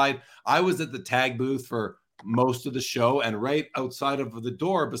outside. I was at the tag booth for most of the show, and right outside of the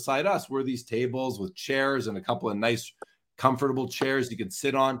door beside us were these tables with chairs and a couple of nice, comfortable chairs you could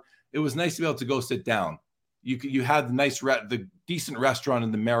sit on. It was nice to be able to go sit down. You had the the decent restaurant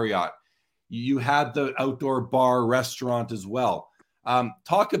in the Marriott. You had the outdoor bar restaurant as well.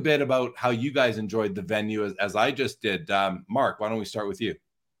 Talk a bit about how you guys enjoyed the venue as I just did. Mark, why don't we start with you?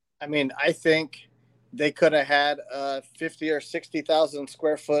 I mean, I think they could have had a 50 or 60,000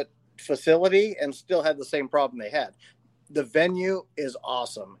 square foot facility and still had the same problem they had. The venue is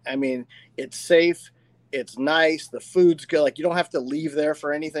awesome. I mean, it's safe. It's nice. The food's good. Like, you don't have to leave there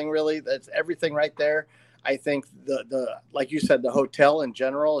for anything, really. That's everything right there. I think the like you said, the hotel in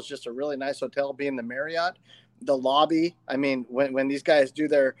general is just a really nice hotel, being the Marriott. The lobby, I mean, when these guys do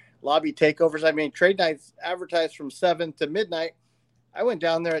their lobby takeovers, I mean, trade nights advertised from 7 to midnight. I went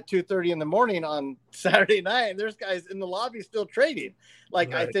down there at 2:30 in the morning on Saturday night, and there's guys in the lobby still trading.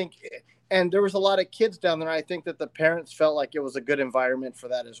 Like, right. I think, and there was a lot of kids down there. I think that the parents felt like it was a good environment for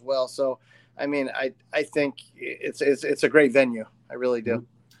that as well. So, I mean, I think it's a great venue. I really do.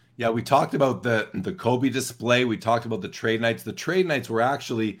 Yeah, we talked about the Kobe display. We talked about the trade nights. The trade nights were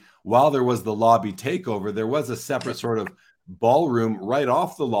actually, while there was the lobby takeover, there was a separate sort of ballroom right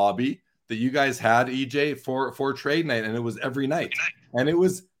off the lobby that you guys had, EJ, for trade night, and it was every night. And it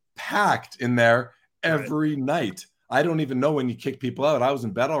was packed in there every night. I don't even know when you kick people out. I was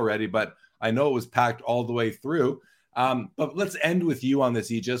in bed already, but I know it was packed all the way through. But let's end with you on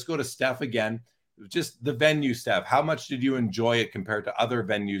this, EJ. Let's go to Steph again. Just the venue, Steph. How much did you enjoy it compared to other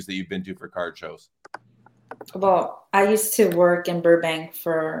venues that you've been to for card shows? Well, I used to work in Burbank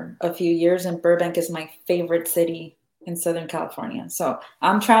for a few years, and Burbank is my favorite city in Southern California. So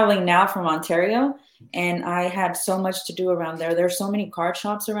I'm traveling now from Ontario, and I had so much to do around there. There's so many card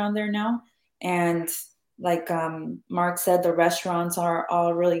shops around there now. And like Mark said, the restaurants are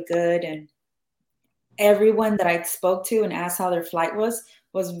all really good. And everyone that I spoke to and asked how their flight was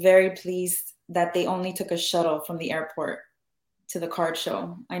very pleased that they only took a shuttle from the airport to the card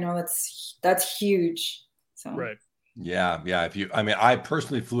show. I know that's huge. So right. Yeah. I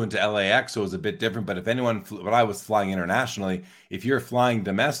personally flew into LAX, so it was a bit different. But if anyone flew, when I was flying internationally, if you're flying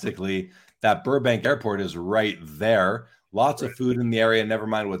domestically, that Burbank airport is right there. Lots of food in the area. Never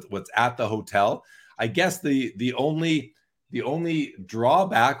mind what's at the hotel. I guess the only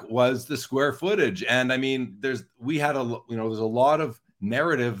drawback was the square footage. And I mean, there's a lot of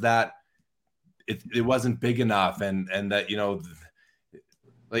narrative that it wasn't big enough, and that,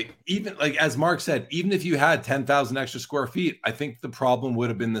 even as Mark said, even if you had 10,000 extra square feet, I think the problem would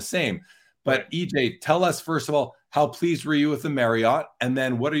have been the same. But EJ, tell us, first of all, how pleased were you with the Marriott? And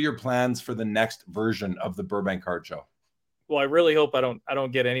then what are your plans for the next version of the Burbank Card Show? Well, I really hope I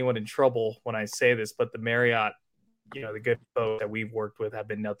don't get anyone in trouble when I say this, but the Marriott, the good folks that we've worked with have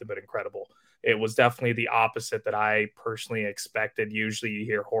been nothing but incredible. It was definitely the opposite that I personally expected. Usually you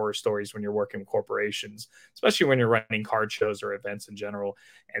hear horror stories when you're working with corporations, especially when you're running card shows or events in general.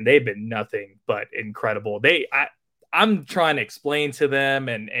 And they've been nothing but incredible. I'm trying to explain to them,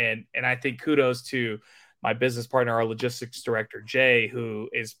 and I think kudos to my business partner, our logistics director, Jay, who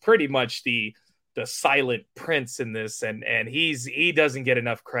is pretty much the silent prince in this. And he doesn't get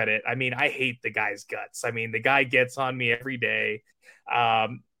enough credit. I mean, I hate the guy's guts. I mean, the guy gets on me every day. I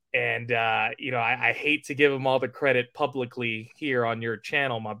hate to give him all the credit publicly here on your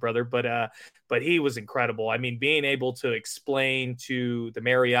channel, my brother, but he was incredible. I mean, being able to explain to the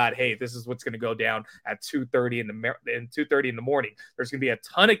Marriott, hey, this is what's going to go down at 2:30 in the morning. There's going to be a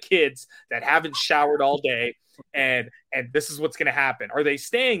ton of kids that haven't showered all day. And this is what's going to happen. Are they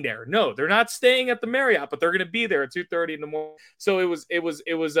staying there? No, they're not staying at the Marriott, but they're going to be there at 2:30 in the morning. So it was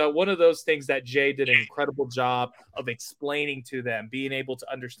one of those things that Jay did an incredible job of explaining to them, being able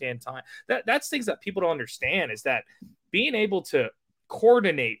to understand time. That's things that people don't understand, is that being able to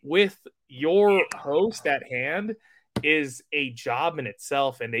coordinate with your host at hand is a job in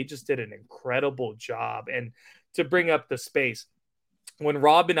itself. And they just did an incredible job. And to bring up the space, when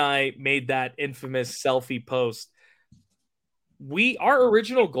Rob and I made that infamous selfie post, our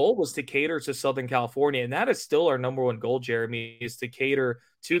original goal was to cater to Southern California. And that is still our number one goal, Jeremy, is to cater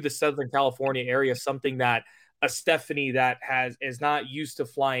to the Southern California area, something that a Stephanie that is not used to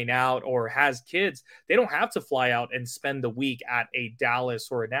flying out or has kids, they don't have to fly out and spend the week at a Dallas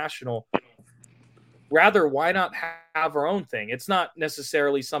or a National. Rather, why not have our own thing? It's not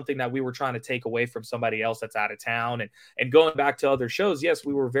necessarily something that we were trying to take away from somebody else that's out of town. And going back to other shows, yes,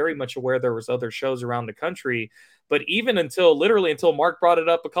 we were very much aware there was other shows around the country. But even until Mark brought it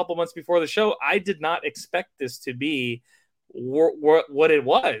up a couple months before the show, I did not expect this to be what it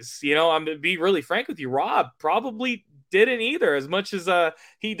was. I'm going to be really frank with you. Rob probably didn't either, as much as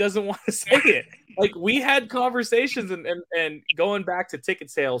he doesn't want to say it. Like, we had conversations and going back to ticket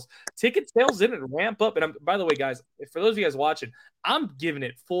sales didn't ramp up. And by the way, guys, for those of you guys watching, I'm giving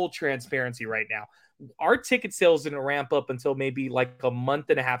it full transparency right now. Our ticket sales didn't ramp up until maybe like a month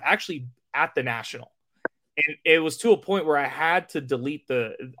and a half, actually, at the National. And it was to a point where I had to delete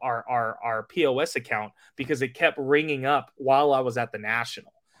our POS account because it kept ringing up while I was at the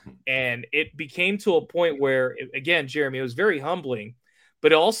National. And it became to a point where, again, Jeremy, it was very humbling,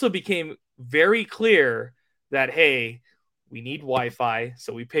 but it also became very clear that, hey, we need Wi-Fi.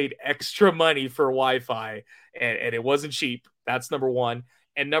 So we paid extra money for Wi-Fi, and it wasn't cheap. That's number one.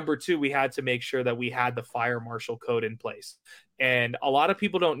 And number two, we had to make sure that we had the fire marshal code in place. And a lot of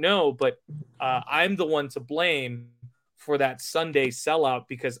people don't know, but I'm the one to blame for that Sunday sellout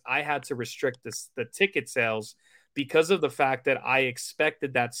because I had to restrict the ticket sales because of the fact that I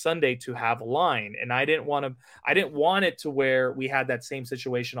expected that Sunday to have a line. And I didn't want it to where we had that same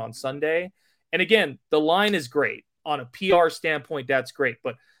situation on Sunday. And again, the line is great. On a PR standpoint, that's great.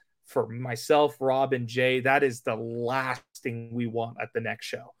 But for myself, Rob, and Jay, that is the last thing we want at the next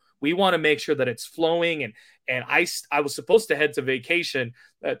show. We want to make sure that it's flowing. And I was supposed to head to vacation.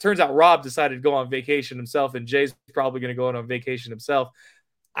 It turns out Rob decided to go on vacation himself, and Jay's probably going to go on vacation himself.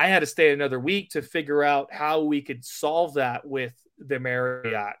 I had to stay another week to figure out how we could solve that with the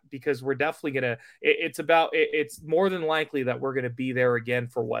Marriott, because we're definitely going to, it's more than likely that we're going to be there again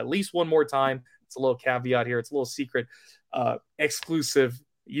for at least one more time. It's a little caveat here. It's a little secret, exclusive.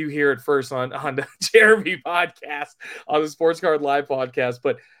 You hear it first on the Jeremy podcast, on the Sports Card Live podcast,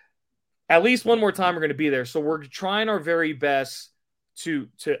 but at least one more time we're going to be there. So we're trying our very best to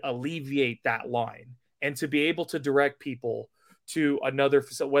alleviate that line and to be able to direct people to another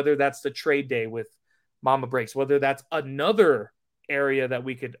facility, whether that's the trade day with Mama Breaks, whether that's another area that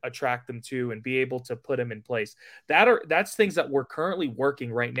we could attract them to and be able to put them in place. That's things that we're currently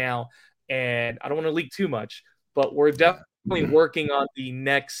working right now. And I don't want to leak too much, but we're definitely working on the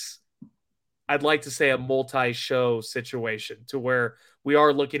next, I'd like to say, a multi-show situation to where we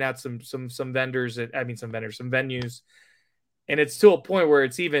are looking at some venues, and it's to a point where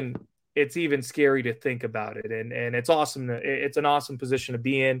it's even scary to think about it. And it's awesome. It's an awesome position to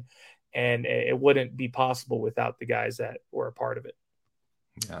be in, and it wouldn't be possible without the guys that were a part of it.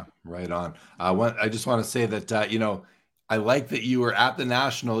 Yeah, right on. I just want to say that, I like that you were at the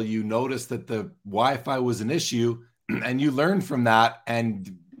National. You noticed that the Wi-Fi was an issue and you learned from that.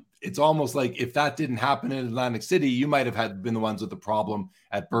 And it's almost like if that didn't happen in Atlantic City, you might have been the ones with the problem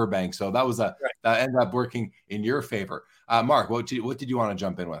at Burbank. So that was that ended up working in your favor. Mark, what did you want to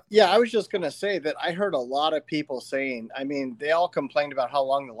jump in with? Yeah, I was just going to say that I heard a lot of people saying, I mean, they all complained about how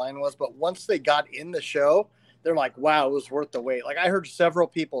long the line was, but once they got in the show, they're like, wow, it was worth the wait. Like, I heard several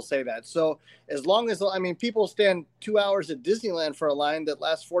people say that. So as long as, people stand 2 hours at Disneyland for a line that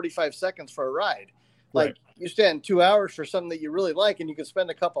lasts 45 seconds for a ride. Like, you stand 2 hours for something that you really like, and you can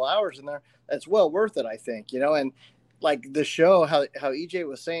spend a couple hours in there. That's well worth it, I think, and like the show, how EJ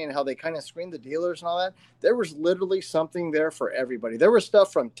was saying, how they kind of screened the dealers and all that. There was literally something there for everybody. There was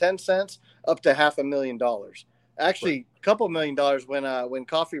stuff from 10 cents up to $500,000. Actually, a couple $1 million when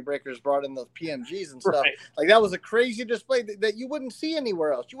Coffee Breakers brought in those PMGs and stuff. Right. Like, that was a crazy display that you wouldn't see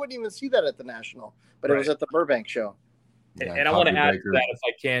anywhere else. You wouldn't even see that at the National, but it was at the Burbank show. Yeah, and I want to add to that, if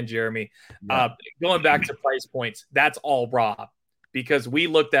I can, Jeremy. Yeah. Going back to price points, that's all Rob, because we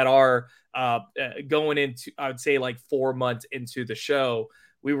looked at our going into, I would say, like 4 months into the show,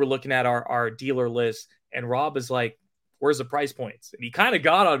 we were looking at our dealer list, and Rob is like, "Where's the price points?" And he kind of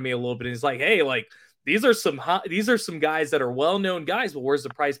got on me a little bit. And he's like, "Hey, like, these are some guys that are well-known guys, but where's the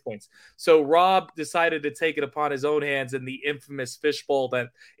price points?" So Rob decided to take it upon his own hands in the infamous fishbowl that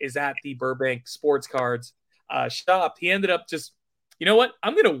is at the Burbank Sports Cards shop. He ended up just, you know what?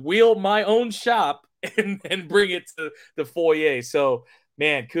 I'm going to wheel my own shop and bring it to the foyer. So,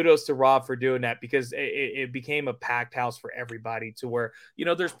 man, kudos to Rob for doing that, because it became a packed house for everybody, to where,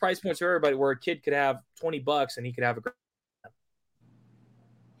 there's price points for everybody, where a kid could have $20 and he could have a great.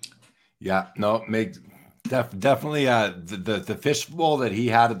 Yeah, no, definitely the fishbowl that he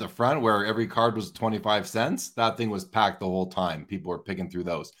had at the front, where every card was 25 cents. That thing was packed the whole time. People were picking through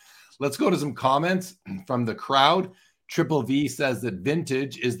those. Let's go to some comments from the crowd. Triple V says that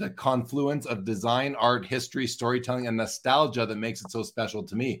vintage is the confluence of design, art, history, storytelling, and nostalgia that makes it so special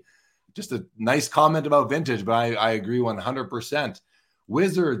to me. Just a nice comment about vintage, but I agree 100%.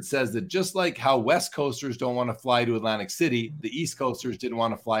 Wizard says that just like how West Coasters don't want to fly to Atlantic City, the East Coasters didn't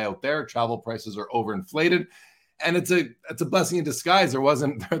want to fly out there. Travel prices are overinflated, and it's a blessing in disguise. There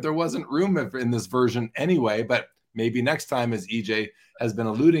wasn't room in this version anyway, but maybe next time, as EJ has been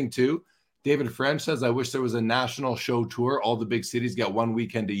alluding to, David French says, I wish there was a national show tour. All the big cities get one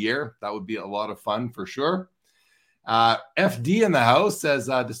weekend a year. That would be a lot of fun for sure. FD in the house says,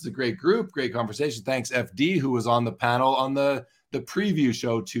 this is a great group, great conversation. Thanks, FD, who was on the panel on the preview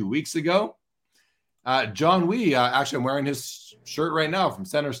show 2 weeks ago. John Wee, actually, I'm wearing his shirt right now from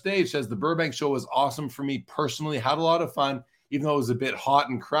Center Stage, says the Burbank show was awesome for me personally. Had a lot of fun, even though it was a bit hot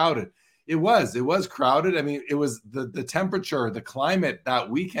and crowded. It was crowded. I mean, it was the temperature, the climate that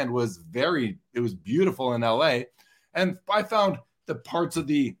weekend was it was beautiful in LA. And I found the parts of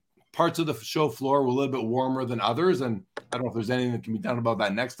the show floor were a little bit warmer than others. And I don't know if there's anything that can be done about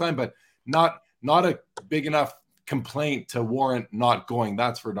that next time, but not a big enough complaint to warrant not going.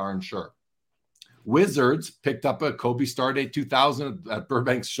 That's for darn sure. Wizards picked up a Kobe Stardate 2000 at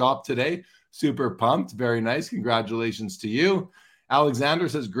Burbank's shop today. Super pumped. Very nice. Congratulations to you. Alexander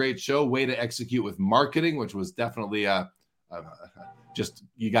says, great show. Way to execute with marketing, which was definitely just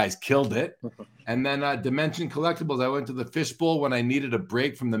you guys killed it. And then Dimension Collectibles. I went to the fishbowl when I needed a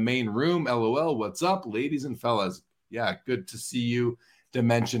break from the main room. LOL. What's up, ladies and fellas? Yeah, good to see you,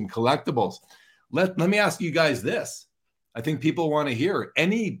 Dimension Collectibles. Let me ask you guys this. I think people want to hear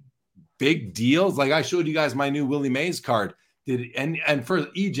any big deals. Like I showed you guys my new Willie Mays card. And for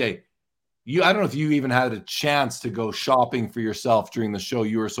EJ, I don't know if you even had a chance to go shopping for yourself during the show.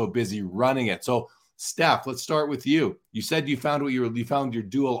 You were so busy running it. So, Steph, let's start with you. You said you found you found your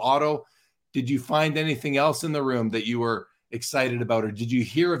dual auto. Did you find anything else in the room that you were excited about, or did you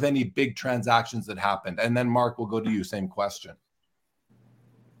hear of any big transactions that happened? And then Mark, we'll go to you. Same question.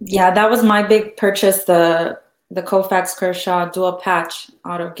 Yeah, that was my big purchase, the Koufax Kershaw dual patch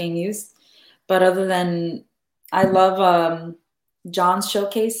auto game used. But other than, I love John's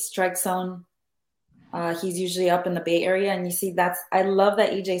showcase, Strike Zone. He's usually up in the Bay Area, and you see I love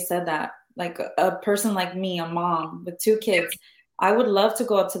that EJ said that. Like a person like me, a mom with 2 kids, I would love to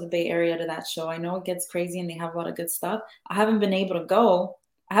go up to the Bay Area to that show. I know it gets crazy and they have a lot of good stuff. I haven't been able to go.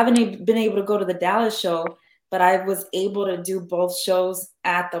 I haven't been able to go to the Dallas show, but I was able to do both shows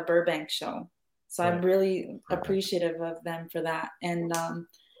at the Burbank show. So I'm really appreciative of them for that. And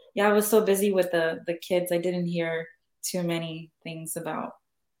yeah, I was so busy with the kids. I didn't hear too many things about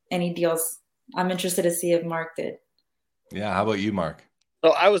any deals. I'm interested to see if Mark did. Yeah. How about you, Mark?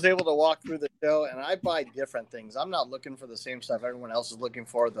 So I was able to walk through the show, and I buy different things. I'm not looking for the same stuff everyone else is looking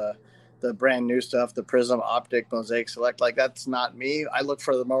for, the brand new stuff, the Prism, Optic, Mosaic Select. Like, that's not me. I look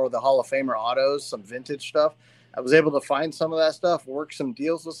for more of the Hall of Famer autos, some vintage stuff. I was able to find some of that stuff, work some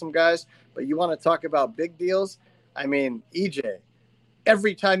deals with some guys. But you want to talk about big deals? I mean, EJ,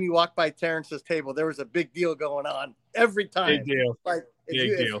 every time you walk by Terrence's table, there was a big deal going on. Every time. Big deal. Like,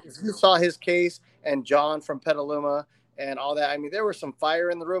 if you saw his case and John from Petaluma and all that, I mean, there was some fire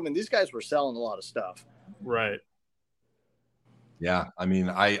in the room, and these guys were selling a lot of stuff. Right. Yeah. I mean,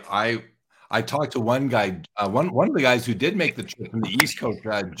 I talked to one guy, one of the guys who did make the trip from the East Coast,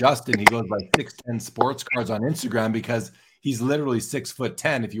 Justin. He goes by 6'10 Sports Cards on Instagram because he's literally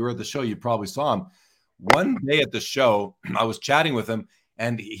 6'10". If you were at the show, you probably saw him. One day at the show, I was chatting with him,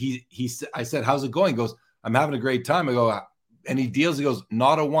 and I said, "How's it going?" He goes, "I'm having a great time." I go, "Any deals?" He goes,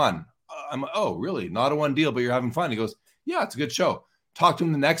 "Not a one." I'm like, "Oh, really? Not a one deal, but you're having fun?" He goes, "Yeah, it's a good show." Talked to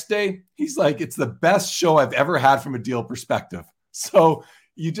him the next day. He's like, "It's the best show I've ever had from a deal perspective." So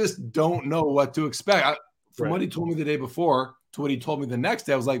you just don't know what to expect. From what he told me the day before to what he told me the next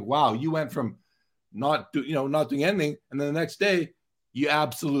day, I was like, wow, you went from not doing anything, and then the next day you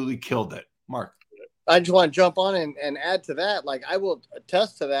absolutely killed it. Mark. I just want to jump on and add to that. Like, I will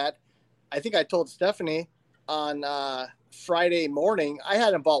attest to that. I think I told Stephanie on Friday morning, I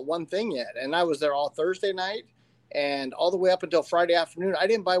hadn't bought one thing yet. And I was there all Thursday night and all the way up until Friday afternoon. I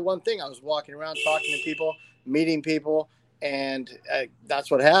didn't buy one thing. I was walking around, talking to people, meeting people. And that's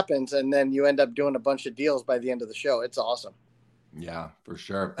what happens. And then you end up doing a bunch of deals by the end of the show. It's awesome. Yeah, for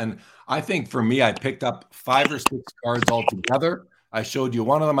sure. And I think for me, I picked up 5 or 6 cards altogether. I showed you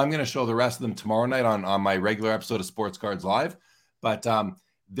one of them. I'm going to show the rest of them tomorrow night on my regular episode of Sports Cards Live. But I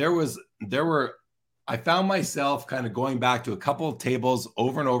found myself kind of going back to a couple of tables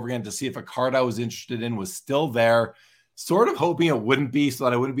over and over again to see if a card I was interested in was still there, sort of hoping it wouldn't be so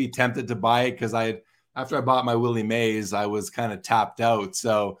that I wouldn't be tempted to buy it because after I bought my Willie Mays, I was kind of tapped out.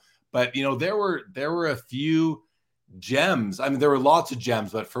 So, but there were a few gems. I mean, there were lots of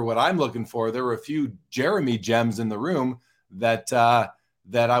gems, but for what I'm looking for, there were a few Jeremy gems in the room that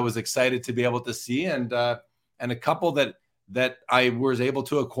I was excited to be able to see, and a couple that I was able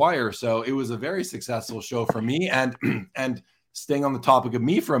to acquire. So it was a very successful show for me. And staying on the topic of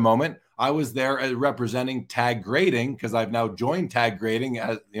me for a moment, I was there representing tag grading because I've now joined tag grading.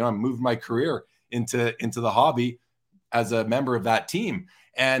 As I'm moving my career into the hobby. as a member of that team.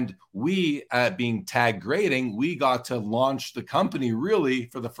 And we, being Tag Grading, we got to launch the company really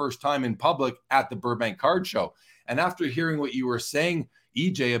for the first time in public at the Burbank Card Show. And after hearing what you were saying,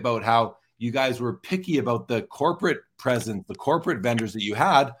 EJ, about how you guys were picky about the corporate presence, the corporate vendors that you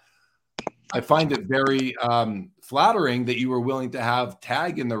had, I find it very flattering that you were willing to have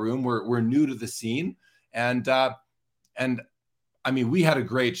Tag in the room. We're new to the scene. And I mean, we had a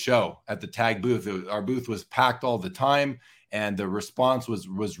great show at the Tag booth. Our booth was packed all the time, and the response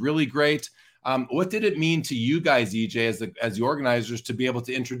was really great. What did it mean to you guys, EJ, as the organizers, to be able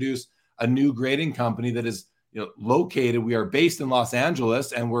to introduce a new grading company that is located? We are based in Los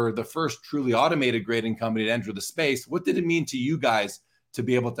Angeles, and we're the first truly automated grading company to enter the space. What did it mean to you guys to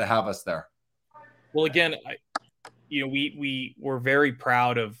be able to have us there? Well, again, we were very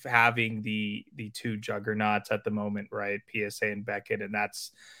proud of having the two juggernauts at the moment, right? PSA and Beckett, and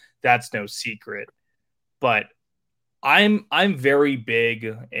that's no secret. But I'm very big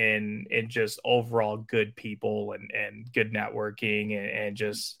in just overall good people and good networking and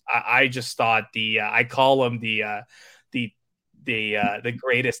just I just thought I call them the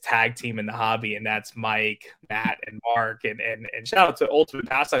greatest tag team in the hobby, and that's Mike, Matt, and Mark, and shout out to Ultimate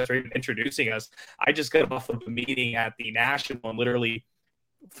Pastimes for even introducing us. I just got off of a meeting at the National, and literally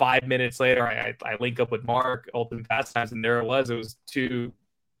 5 minutes later, I link up with Mark, Ultimate Pastimes, and there it was two.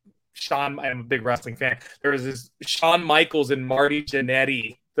 Shawn, I'm a big wrestling fan. There was this Shawn Michaels and Marty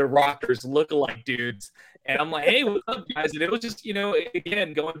Jannetty, the Rockers lookalike dudes. And I'm like, hey, what's up, guys? And it was just,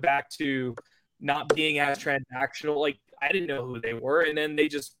 again, going back to not being as transactional. Like, I didn't know who they were. And then they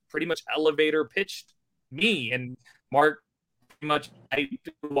just pretty much elevator pitched me. And Mark pretty much I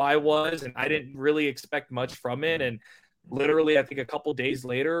knew who I was, and I didn't really expect much from it. And literally, I think a couple days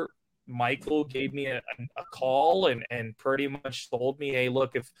later, Michael gave me a call and pretty much told me, hey,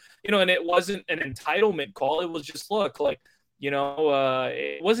 look, if and it wasn't an entitlement call. It was just, look, like,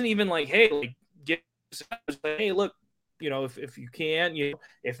 it wasn't even like, hey, like, hey, look, if you can,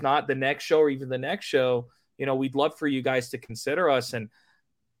 if not the next show or even the next show, we'd love for you guys to consider us. And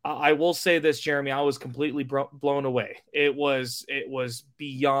I will say this, Jeremy, I was completely blown away. It was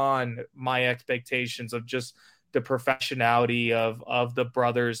beyond my expectations of just the professionality of the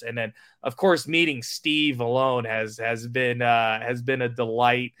brothers. And then, of course, meeting Steve alone has been a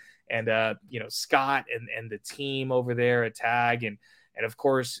delight. And, Scott and the team over there at Tag. And of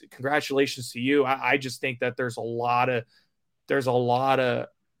course, congratulations to you. I just think that there's a lot of,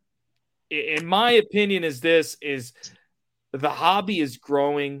 in my opinion, is the hobby is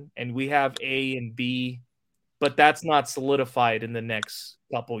growing, and we have A and B, but that's not solidified in the next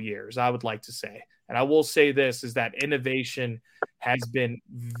couple years, I would like to say. And I will say this, is that innovation has been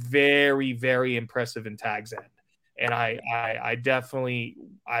very, very impressive in Tag's end. And I'm definitely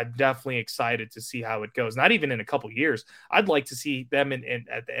excited to see how it goes. Not even in a couple of years. I'd like to see them at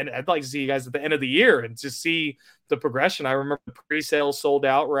the end. I'd like to see you guys at the end of the year and just see the progression. I remember the pre-sale sold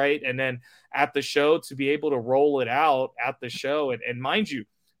out, right? And then at the show, to be able to roll it out at the show. And mind you,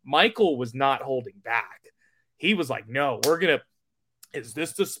 Michael was not holding back. He was like, no, is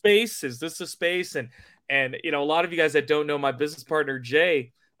this the space? Is this the space? And a lot of you guys that don't know my business partner,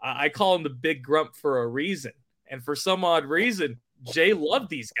 Jay, I call him the big grump for a reason. And for some odd reason, Jay loved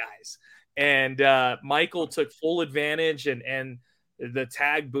these guys. And Michael took full advantage, and the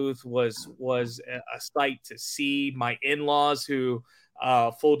Tag booth was a sight to see. My in-laws, who,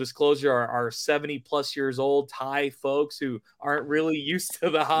 full disclosure, are 70 plus years old, Thai folks who aren't really used to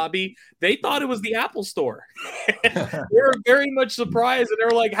the hobby, they thought it was the Apple store. They were very much surprised, and they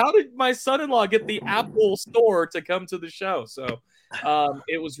were like, how did my son-in-law get the Apple store to come to the show? So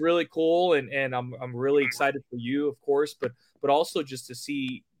it was really cool, and I'm really excited for you, of course, but also just to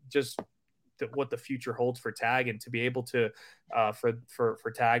see just what the future holds for Tag, and to be able to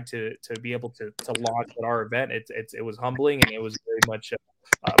for Tag to be able to launch at our event. It was humbling, and it was very much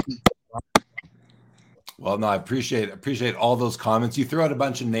well, no, I appreciate all those comments. You threw out a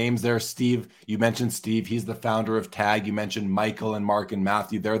bunch of names there. Steve, you mentioned Steve. He's the founder of Tag. You mentioned Michael and Mark and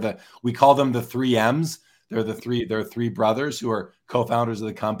Matthew. We call them the 3 M's. They're three brothers who are co-founders of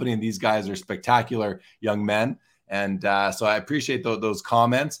the company, and these guys are spectacular young men. And so I appreciate those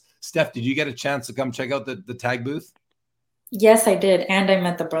comments. Steph, did you get a chance to come check out the Tag booth? Yes, I did. And I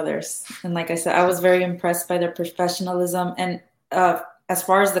met the brothers. And like I said, I was very impressed by their professionalism. And as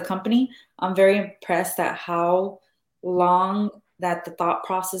far as the company, I'm very impressed at how long that the thought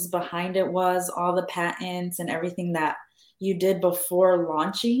process behind it was, all the patents and everything that you did before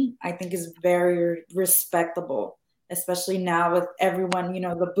launching, I think is very respectable, especially now with everyone,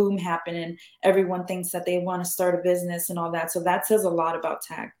 the boom happening, everyone thinks that they want to start a business and all that. So that says a lot about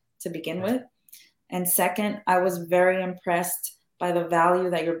Tag to begin with. And second, I was very impressed by the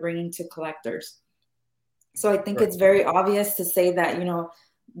value that you're bringing to collectors. So I think it's very obvious to say that,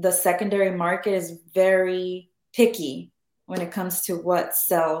 the secondary market is very picky when it comes to what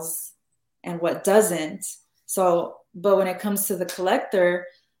sells and what doesn't. So, but when it comes to the collector,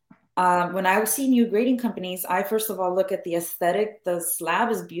 when I see new grading companies, I first of all look at the aesthetic. The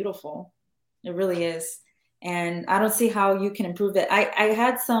slab is beautiful. It really is. And I don't see how you can improve it. I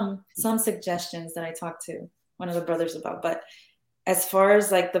had some suggestions that I talked to one of the brothers about, but as far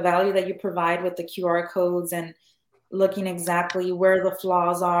as like the value that you provide with the QR codes and looking exactly where the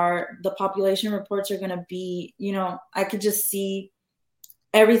flaws are, the population reports are going to be, I could just see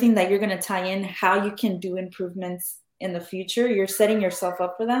everything that you're going to tie in, how you can do improvements in the future. You're setting yourself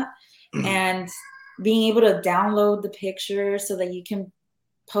up for that. And being able to download the pictures so that you can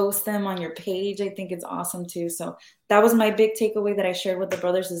post them on your page, I think it's awesome too. So that was my big takeaway that I shared with the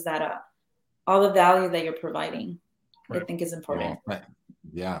brothers, is that all the value that you're providing, I think is important. Well,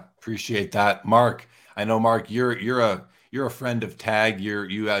 yeah, appreciate that, Mark. I know, Mark, you're a friend of Tag.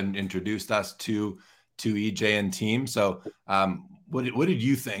 You had introduced us to EJ and team. So, what did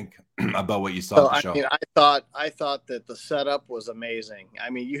you think about what you saw at the show? I mean, I thought that the setup was amazing. I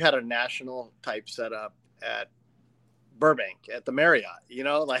mean, you had a national type setup at Burbank at the Marriott,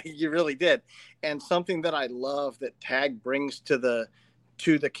 like you really did. And something that I love that Tag brings to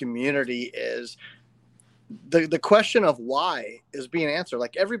the community is the question of why is being answered.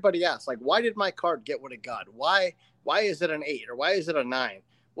 Like everybody asks, like, why did my card get what it got? Why is it an 8 or why is it a 9?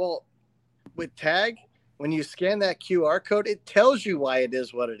 Well, with Tag, when you scan that QR code, it tells you why it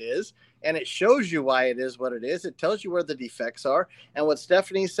is what it is. And it shows you why it is what it is. It tells you where the defects are. And what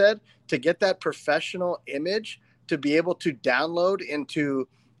Stephanie said, to get that professional image, to be able to download into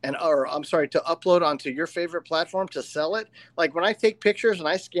to upload onto your favorite platform to sell it. Like when I take pictures and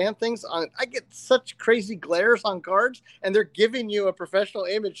I scan things I get such crazy glares on cards, and they're giving you a professional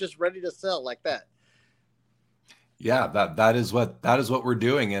image just ready to sell like that. Yeah, that is what we're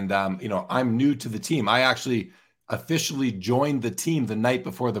doing. And I'm new to the team. I actually officially joined the team the night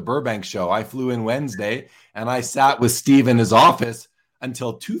before the Burbank show. I flew in Wednesday and I sat with Steve in his office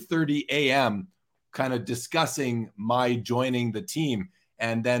until 2:30 a.m. kind of discussing my joining the team.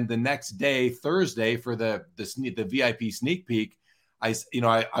 And then the next day, Thursday, for the VIP sneak peek, I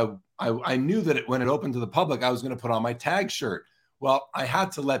knew that when it opened to the public, I was going to put on my Tag shirt. Well, I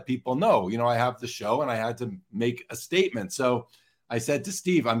had to let people know, I have the show and I had to make a statement. So I said to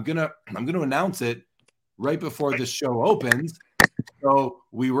Steve, I'm going to announce it right before the show opens. So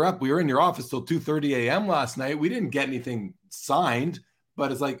we were in your office till 2:30 a.m. last night. We didn't get anything signed. But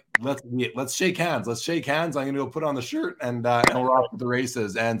it's like, let's shake hands. Let's shake hands. I'm going to go put on the shirt and we're off to the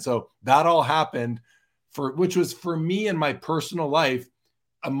races. And so that all happened which was for me in my personal life,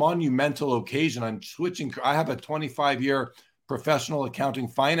 a monumental occasion. I'm switching. I have a 25-year professional accounting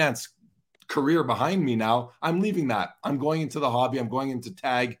finance career behind me now. I'm leaving that. I'm going into the hobby. I'm going into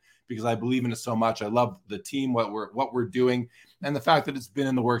Tag because I believe in it so much. I love the team, what we're doing, and the fact that it's been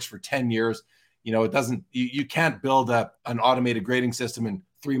in the works for 10 years. It doesn't, you can't build an automated grading system in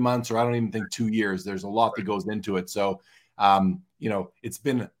 3 months, or I don't even think 2 years. There's a lot that goes into it. So, it's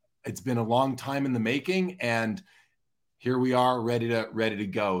been a long time in the making, and here we are ready to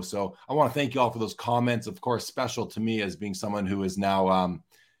go. So I want to thank you all for those comments. Of course, special to me as being someone who is now,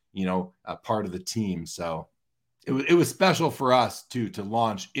 a part of the team. So it was special for us to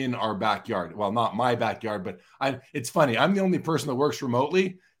launch in our backyard. Well, not my backyard, but it's funny. I'm the only person that works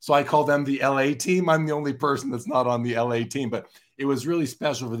remotely. So I call them the LA team. I'm the only person that's not on the LA team, but it was really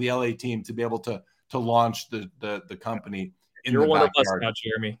special for the LA team to be able to launch the company in the backyard. You're one of us now,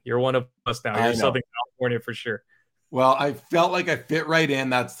 Jeremy. You're one of us now. You're Southern California for sure. Well, I felt like I fit right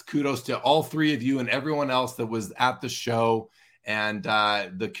in. That's kudos to all three of you and everyone else that was at the show. And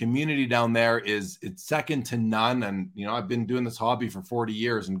the community down there it's second to none. And, I've been doing this hobby for 40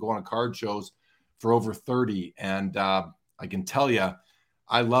 years and going to card shows for over 30. And I can tell you,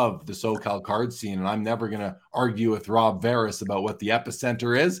 I love the SoCal card scene, and I'm never going to argue with Rob Veras about what the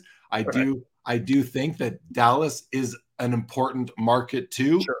epicenter is. I do think that Dallas is an important market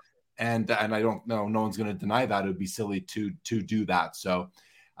too. Sure. And I don't know, no one's going to deny that. It would be silly to do that. So,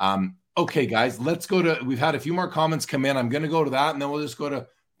 okay, guys, let's go to, we've had a few more comments come in. I'm going to go to that, and then we'll just go to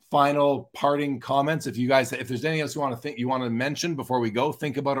final parting comments. If there's anything else you want to mention before we go,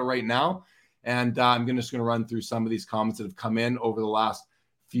 think about it right now. And I'm just going to run through some of these comments that have come in over the last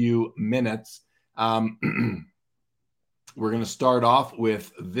few minutes. We're going to start off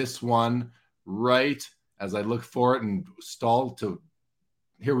with this one right as I look for it and stall to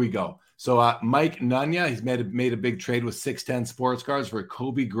here we go. So Mike Nunya, he's made a big trade with 610 Sports Cars for a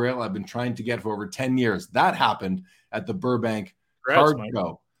Kobe grill I've been trying to get for over 10 years. That happened at the Burbank Card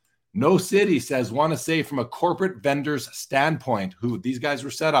Show. No City says, want to say from a corporate vendor's standpoint, who these guys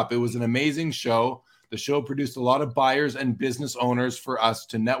were set up. It was an amazing show. The show produced a lot of buyers and business owners for us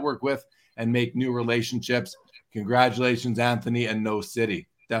to network with and make new relationships. Congratulations, Anthony and No City.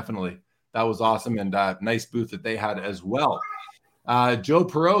 Definitely. That was awesome, and nice booth that they had as well. Joe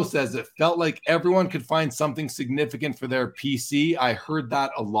Perot says it felt like everyone could find something significant for their PC. I heard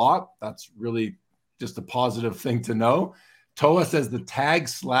that a lot. That's really just a positive thing to know. Toa says the tag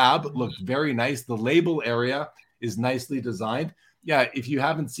slab looked very nice. The label area is nicely designed. Yeah, if you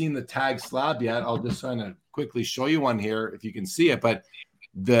haven't seen the tag slab yet, I'll just kind of quickly show you one here if you can see it. But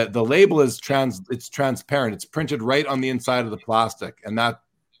the label is transparent. It's printed right on the inside of the plastic, and that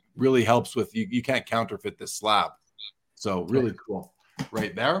really helps with you can't counterfeit this slab. So really cool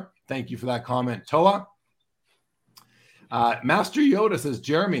right there. Thank you for that comment, Toa. Master Yoda says,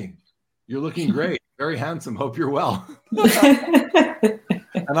 Jeremy, you're looking great. Very handsome. Hope you're well.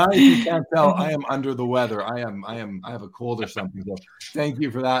 And if you can't tell, I am under the weather. I have a cold or something. So thank you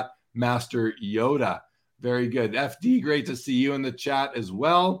for that, Master Yoda. Very good. FD, great to see you in the chat as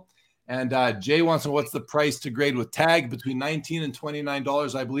well. And Jay wants to know what's the price to grade with tag between $19 and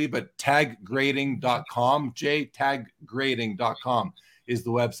 $29, I believe, but taggrading.com. Jay, taggrading.com is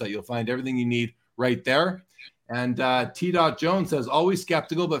the website. You'll find everything you need right there. And T. Jones says, always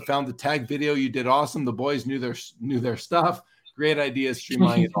skeptical, but found the tag video you did awesome. The boys knew their stuff. Great idea,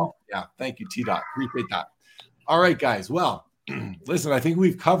 streamlining it all. Yeah, thank you, T. Appreciate that. All right, guys. Well, listen, I think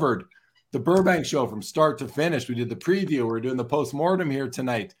we've covered the Burbank show from start to finish. We did the preview. We're doing the postmortem here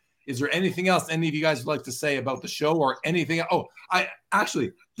tonight. Is there anything else any of you guys would like to say about the show or anything? Oh,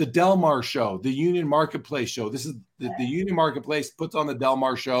 the Del Mar show, the Union Marketplace show. This is the Union Marketplace puts on the Del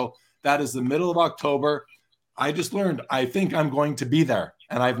Mar show. That is the middle of October. I just learned, I think I'm going to be there,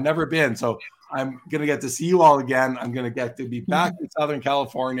 and I've never been. So I'm going to get to see you all again. I'm going to get to be back in Southern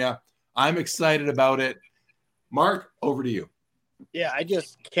California. I'm excited about it. Mark, over to you. Yeah, I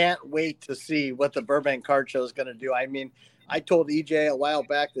just can't wait to see what the Burbank Card Show is going to do. I mean, I told EJ a while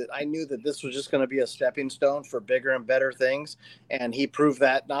back that I knew that this was just going to be a stepping stone for bigger and better things. And he proved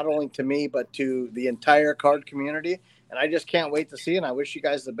that not only to me, but to the entire card community. And I just can't wait to see it. And I wish you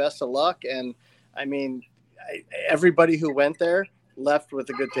guys the best of luck. And I mean, everybody who went there left with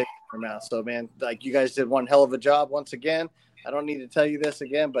a good taste in their mouth. So, man, like, you guys did one hell of a job once again. I don't need to tell you this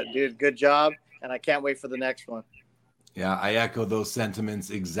again, but dude, good job. And I can't wait for the next one. Yeah, I echo those sentiments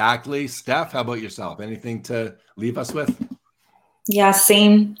exactly. Steph, how about yourself? Anything to leave us with? Yeah,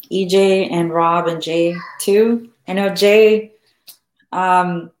 same. EJ and Rob and Jay too. I know Jay,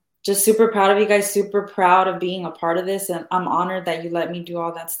 just super proud of you guys, super proud of being a part of this. And I'm honored that you let me do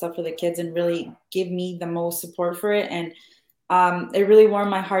all that stuff for the kids and really give me the most support for it. And it really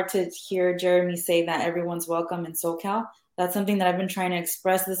warmed my heart to hear Jeremy say that everyone's welcome in SoCal. That's something that I've been trying to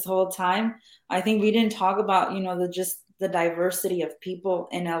express this whole time. I think we didn't talk about, the diversity of people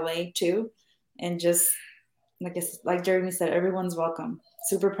in LA too. And just, like Jeremy said, everyone's welcome.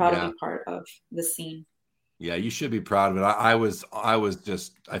 Super proud to be part of the scene. Yeah, you should be proud of it.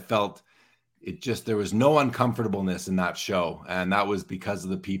 I felt it just, there was no uncomfortableness in that show. And that was because of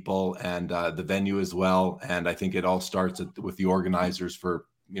the people and the venue as well. And I think it all starts with the organizers for,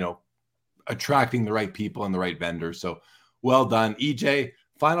 attracting the right people and the right vendors. So well done. EJ,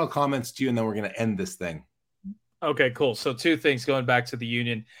 final comments to you, and then we're going to end this thing. Okay, cool. So two things going back to the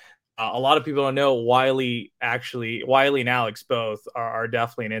Union. A lot of people don't know Wiley and Alex both are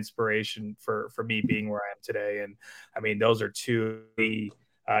definitely an inspiration for me being where I am today. And I mean, those are two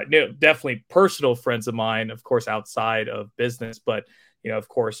definitely personal friends of mine, of course, outside of business, but, of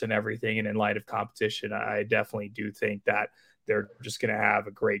course, in everything and in light of competition, I definitely do think that they're just going to have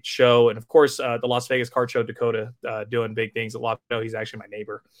a great show. And of course, the Las Vegas Card Show, Dakota, doing big things. A lot of people know he's actually my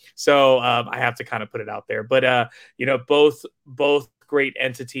neighbor. So I have to kind of put it out there. But, both great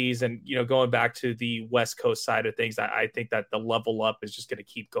entities. And, going back to the West Coast side of things, I think that the level up is just going to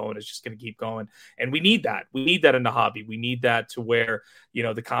keep going. It's just going to keep going. And we need that. We need that in the hobby. We need that to where,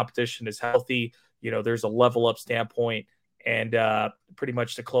 the competition is healthy. There's a level up standpoint. And pretty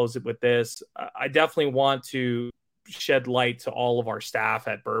much to close it with this, I definitely want to shed light to all of our staff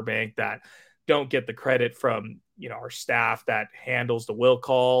at Burbank that don't get the credit from, our staff that handles the will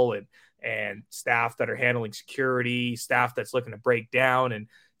call and staff that are handling security, staff that's looking to break down and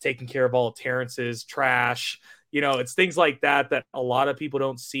taking care of all Terrence's trash. It's things like that a lot of people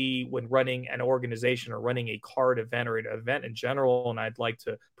don't see when running an organization or running a card event or an event in general. And I'd like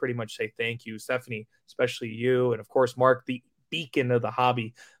to pretty much say thank you, Stephanie, especially you. And of course, Mark, the beacon of the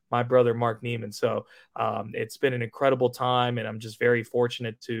hobby, my brother Mark Neiman. So it's been an incredible time, and I'm just very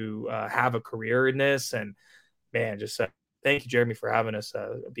fortunate to have a career in this. And man, just thank you, Jeremy, for having us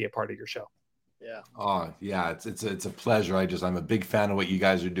be a part of your show. Yeah. Oh yeah, it's a pleasure. I'm a big fan of what you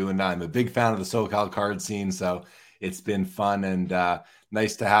guys are doing now. I'm a big fan of the SoCal card scene, so it's been fun and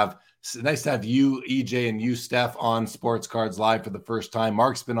nice to have you, EJ, and you, Steph, on Sports Cards Live for the first time.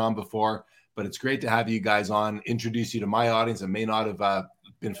 Mark's been on before, but it's great to have you guys on. Introduce you to my audience that may not have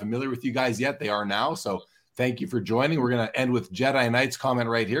been familiar with you guys yet. They are now, so thank you for joining. We're going to end with Jedi Knight's comment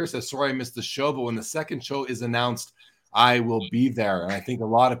right here. It says, sorry I missed the show, but when the second show is announced, I will be there. And I think a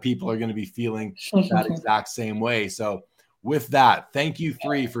lot of people are going to be feeling that exact same way. So with that, thank you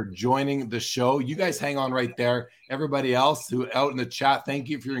three for joining the show. You guys hang on right there. Everybody else who out in the chat, thank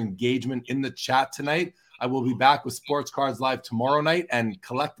you for your engagement in the chat tonight. I will be back with Sports Cards Live tomorrow night and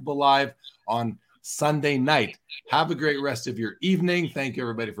Collectible Live on Sunday night. Have a great rest of your evening. Thank you,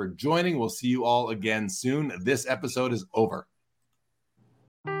 everybody, for joining. We'll see you all again soon. This episode is over.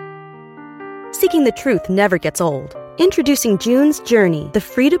 Seeking the truth never gets old. Introducing June's Journey, the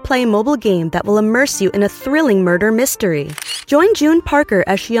free-to-play mobile game that will immerse you in a thrilling murder mystery. Join June Parker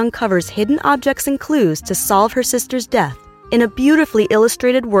as she uncovers hidden objects and clues to solve her sister's death in a beautifully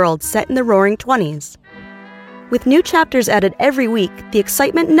illustrated world set in the Roaring 20s. With new chapters added every week, the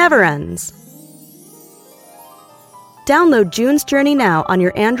excitement never ends. Download June's Journey now on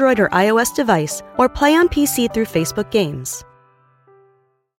your Android or iOS device or play on PC through Facebook Games.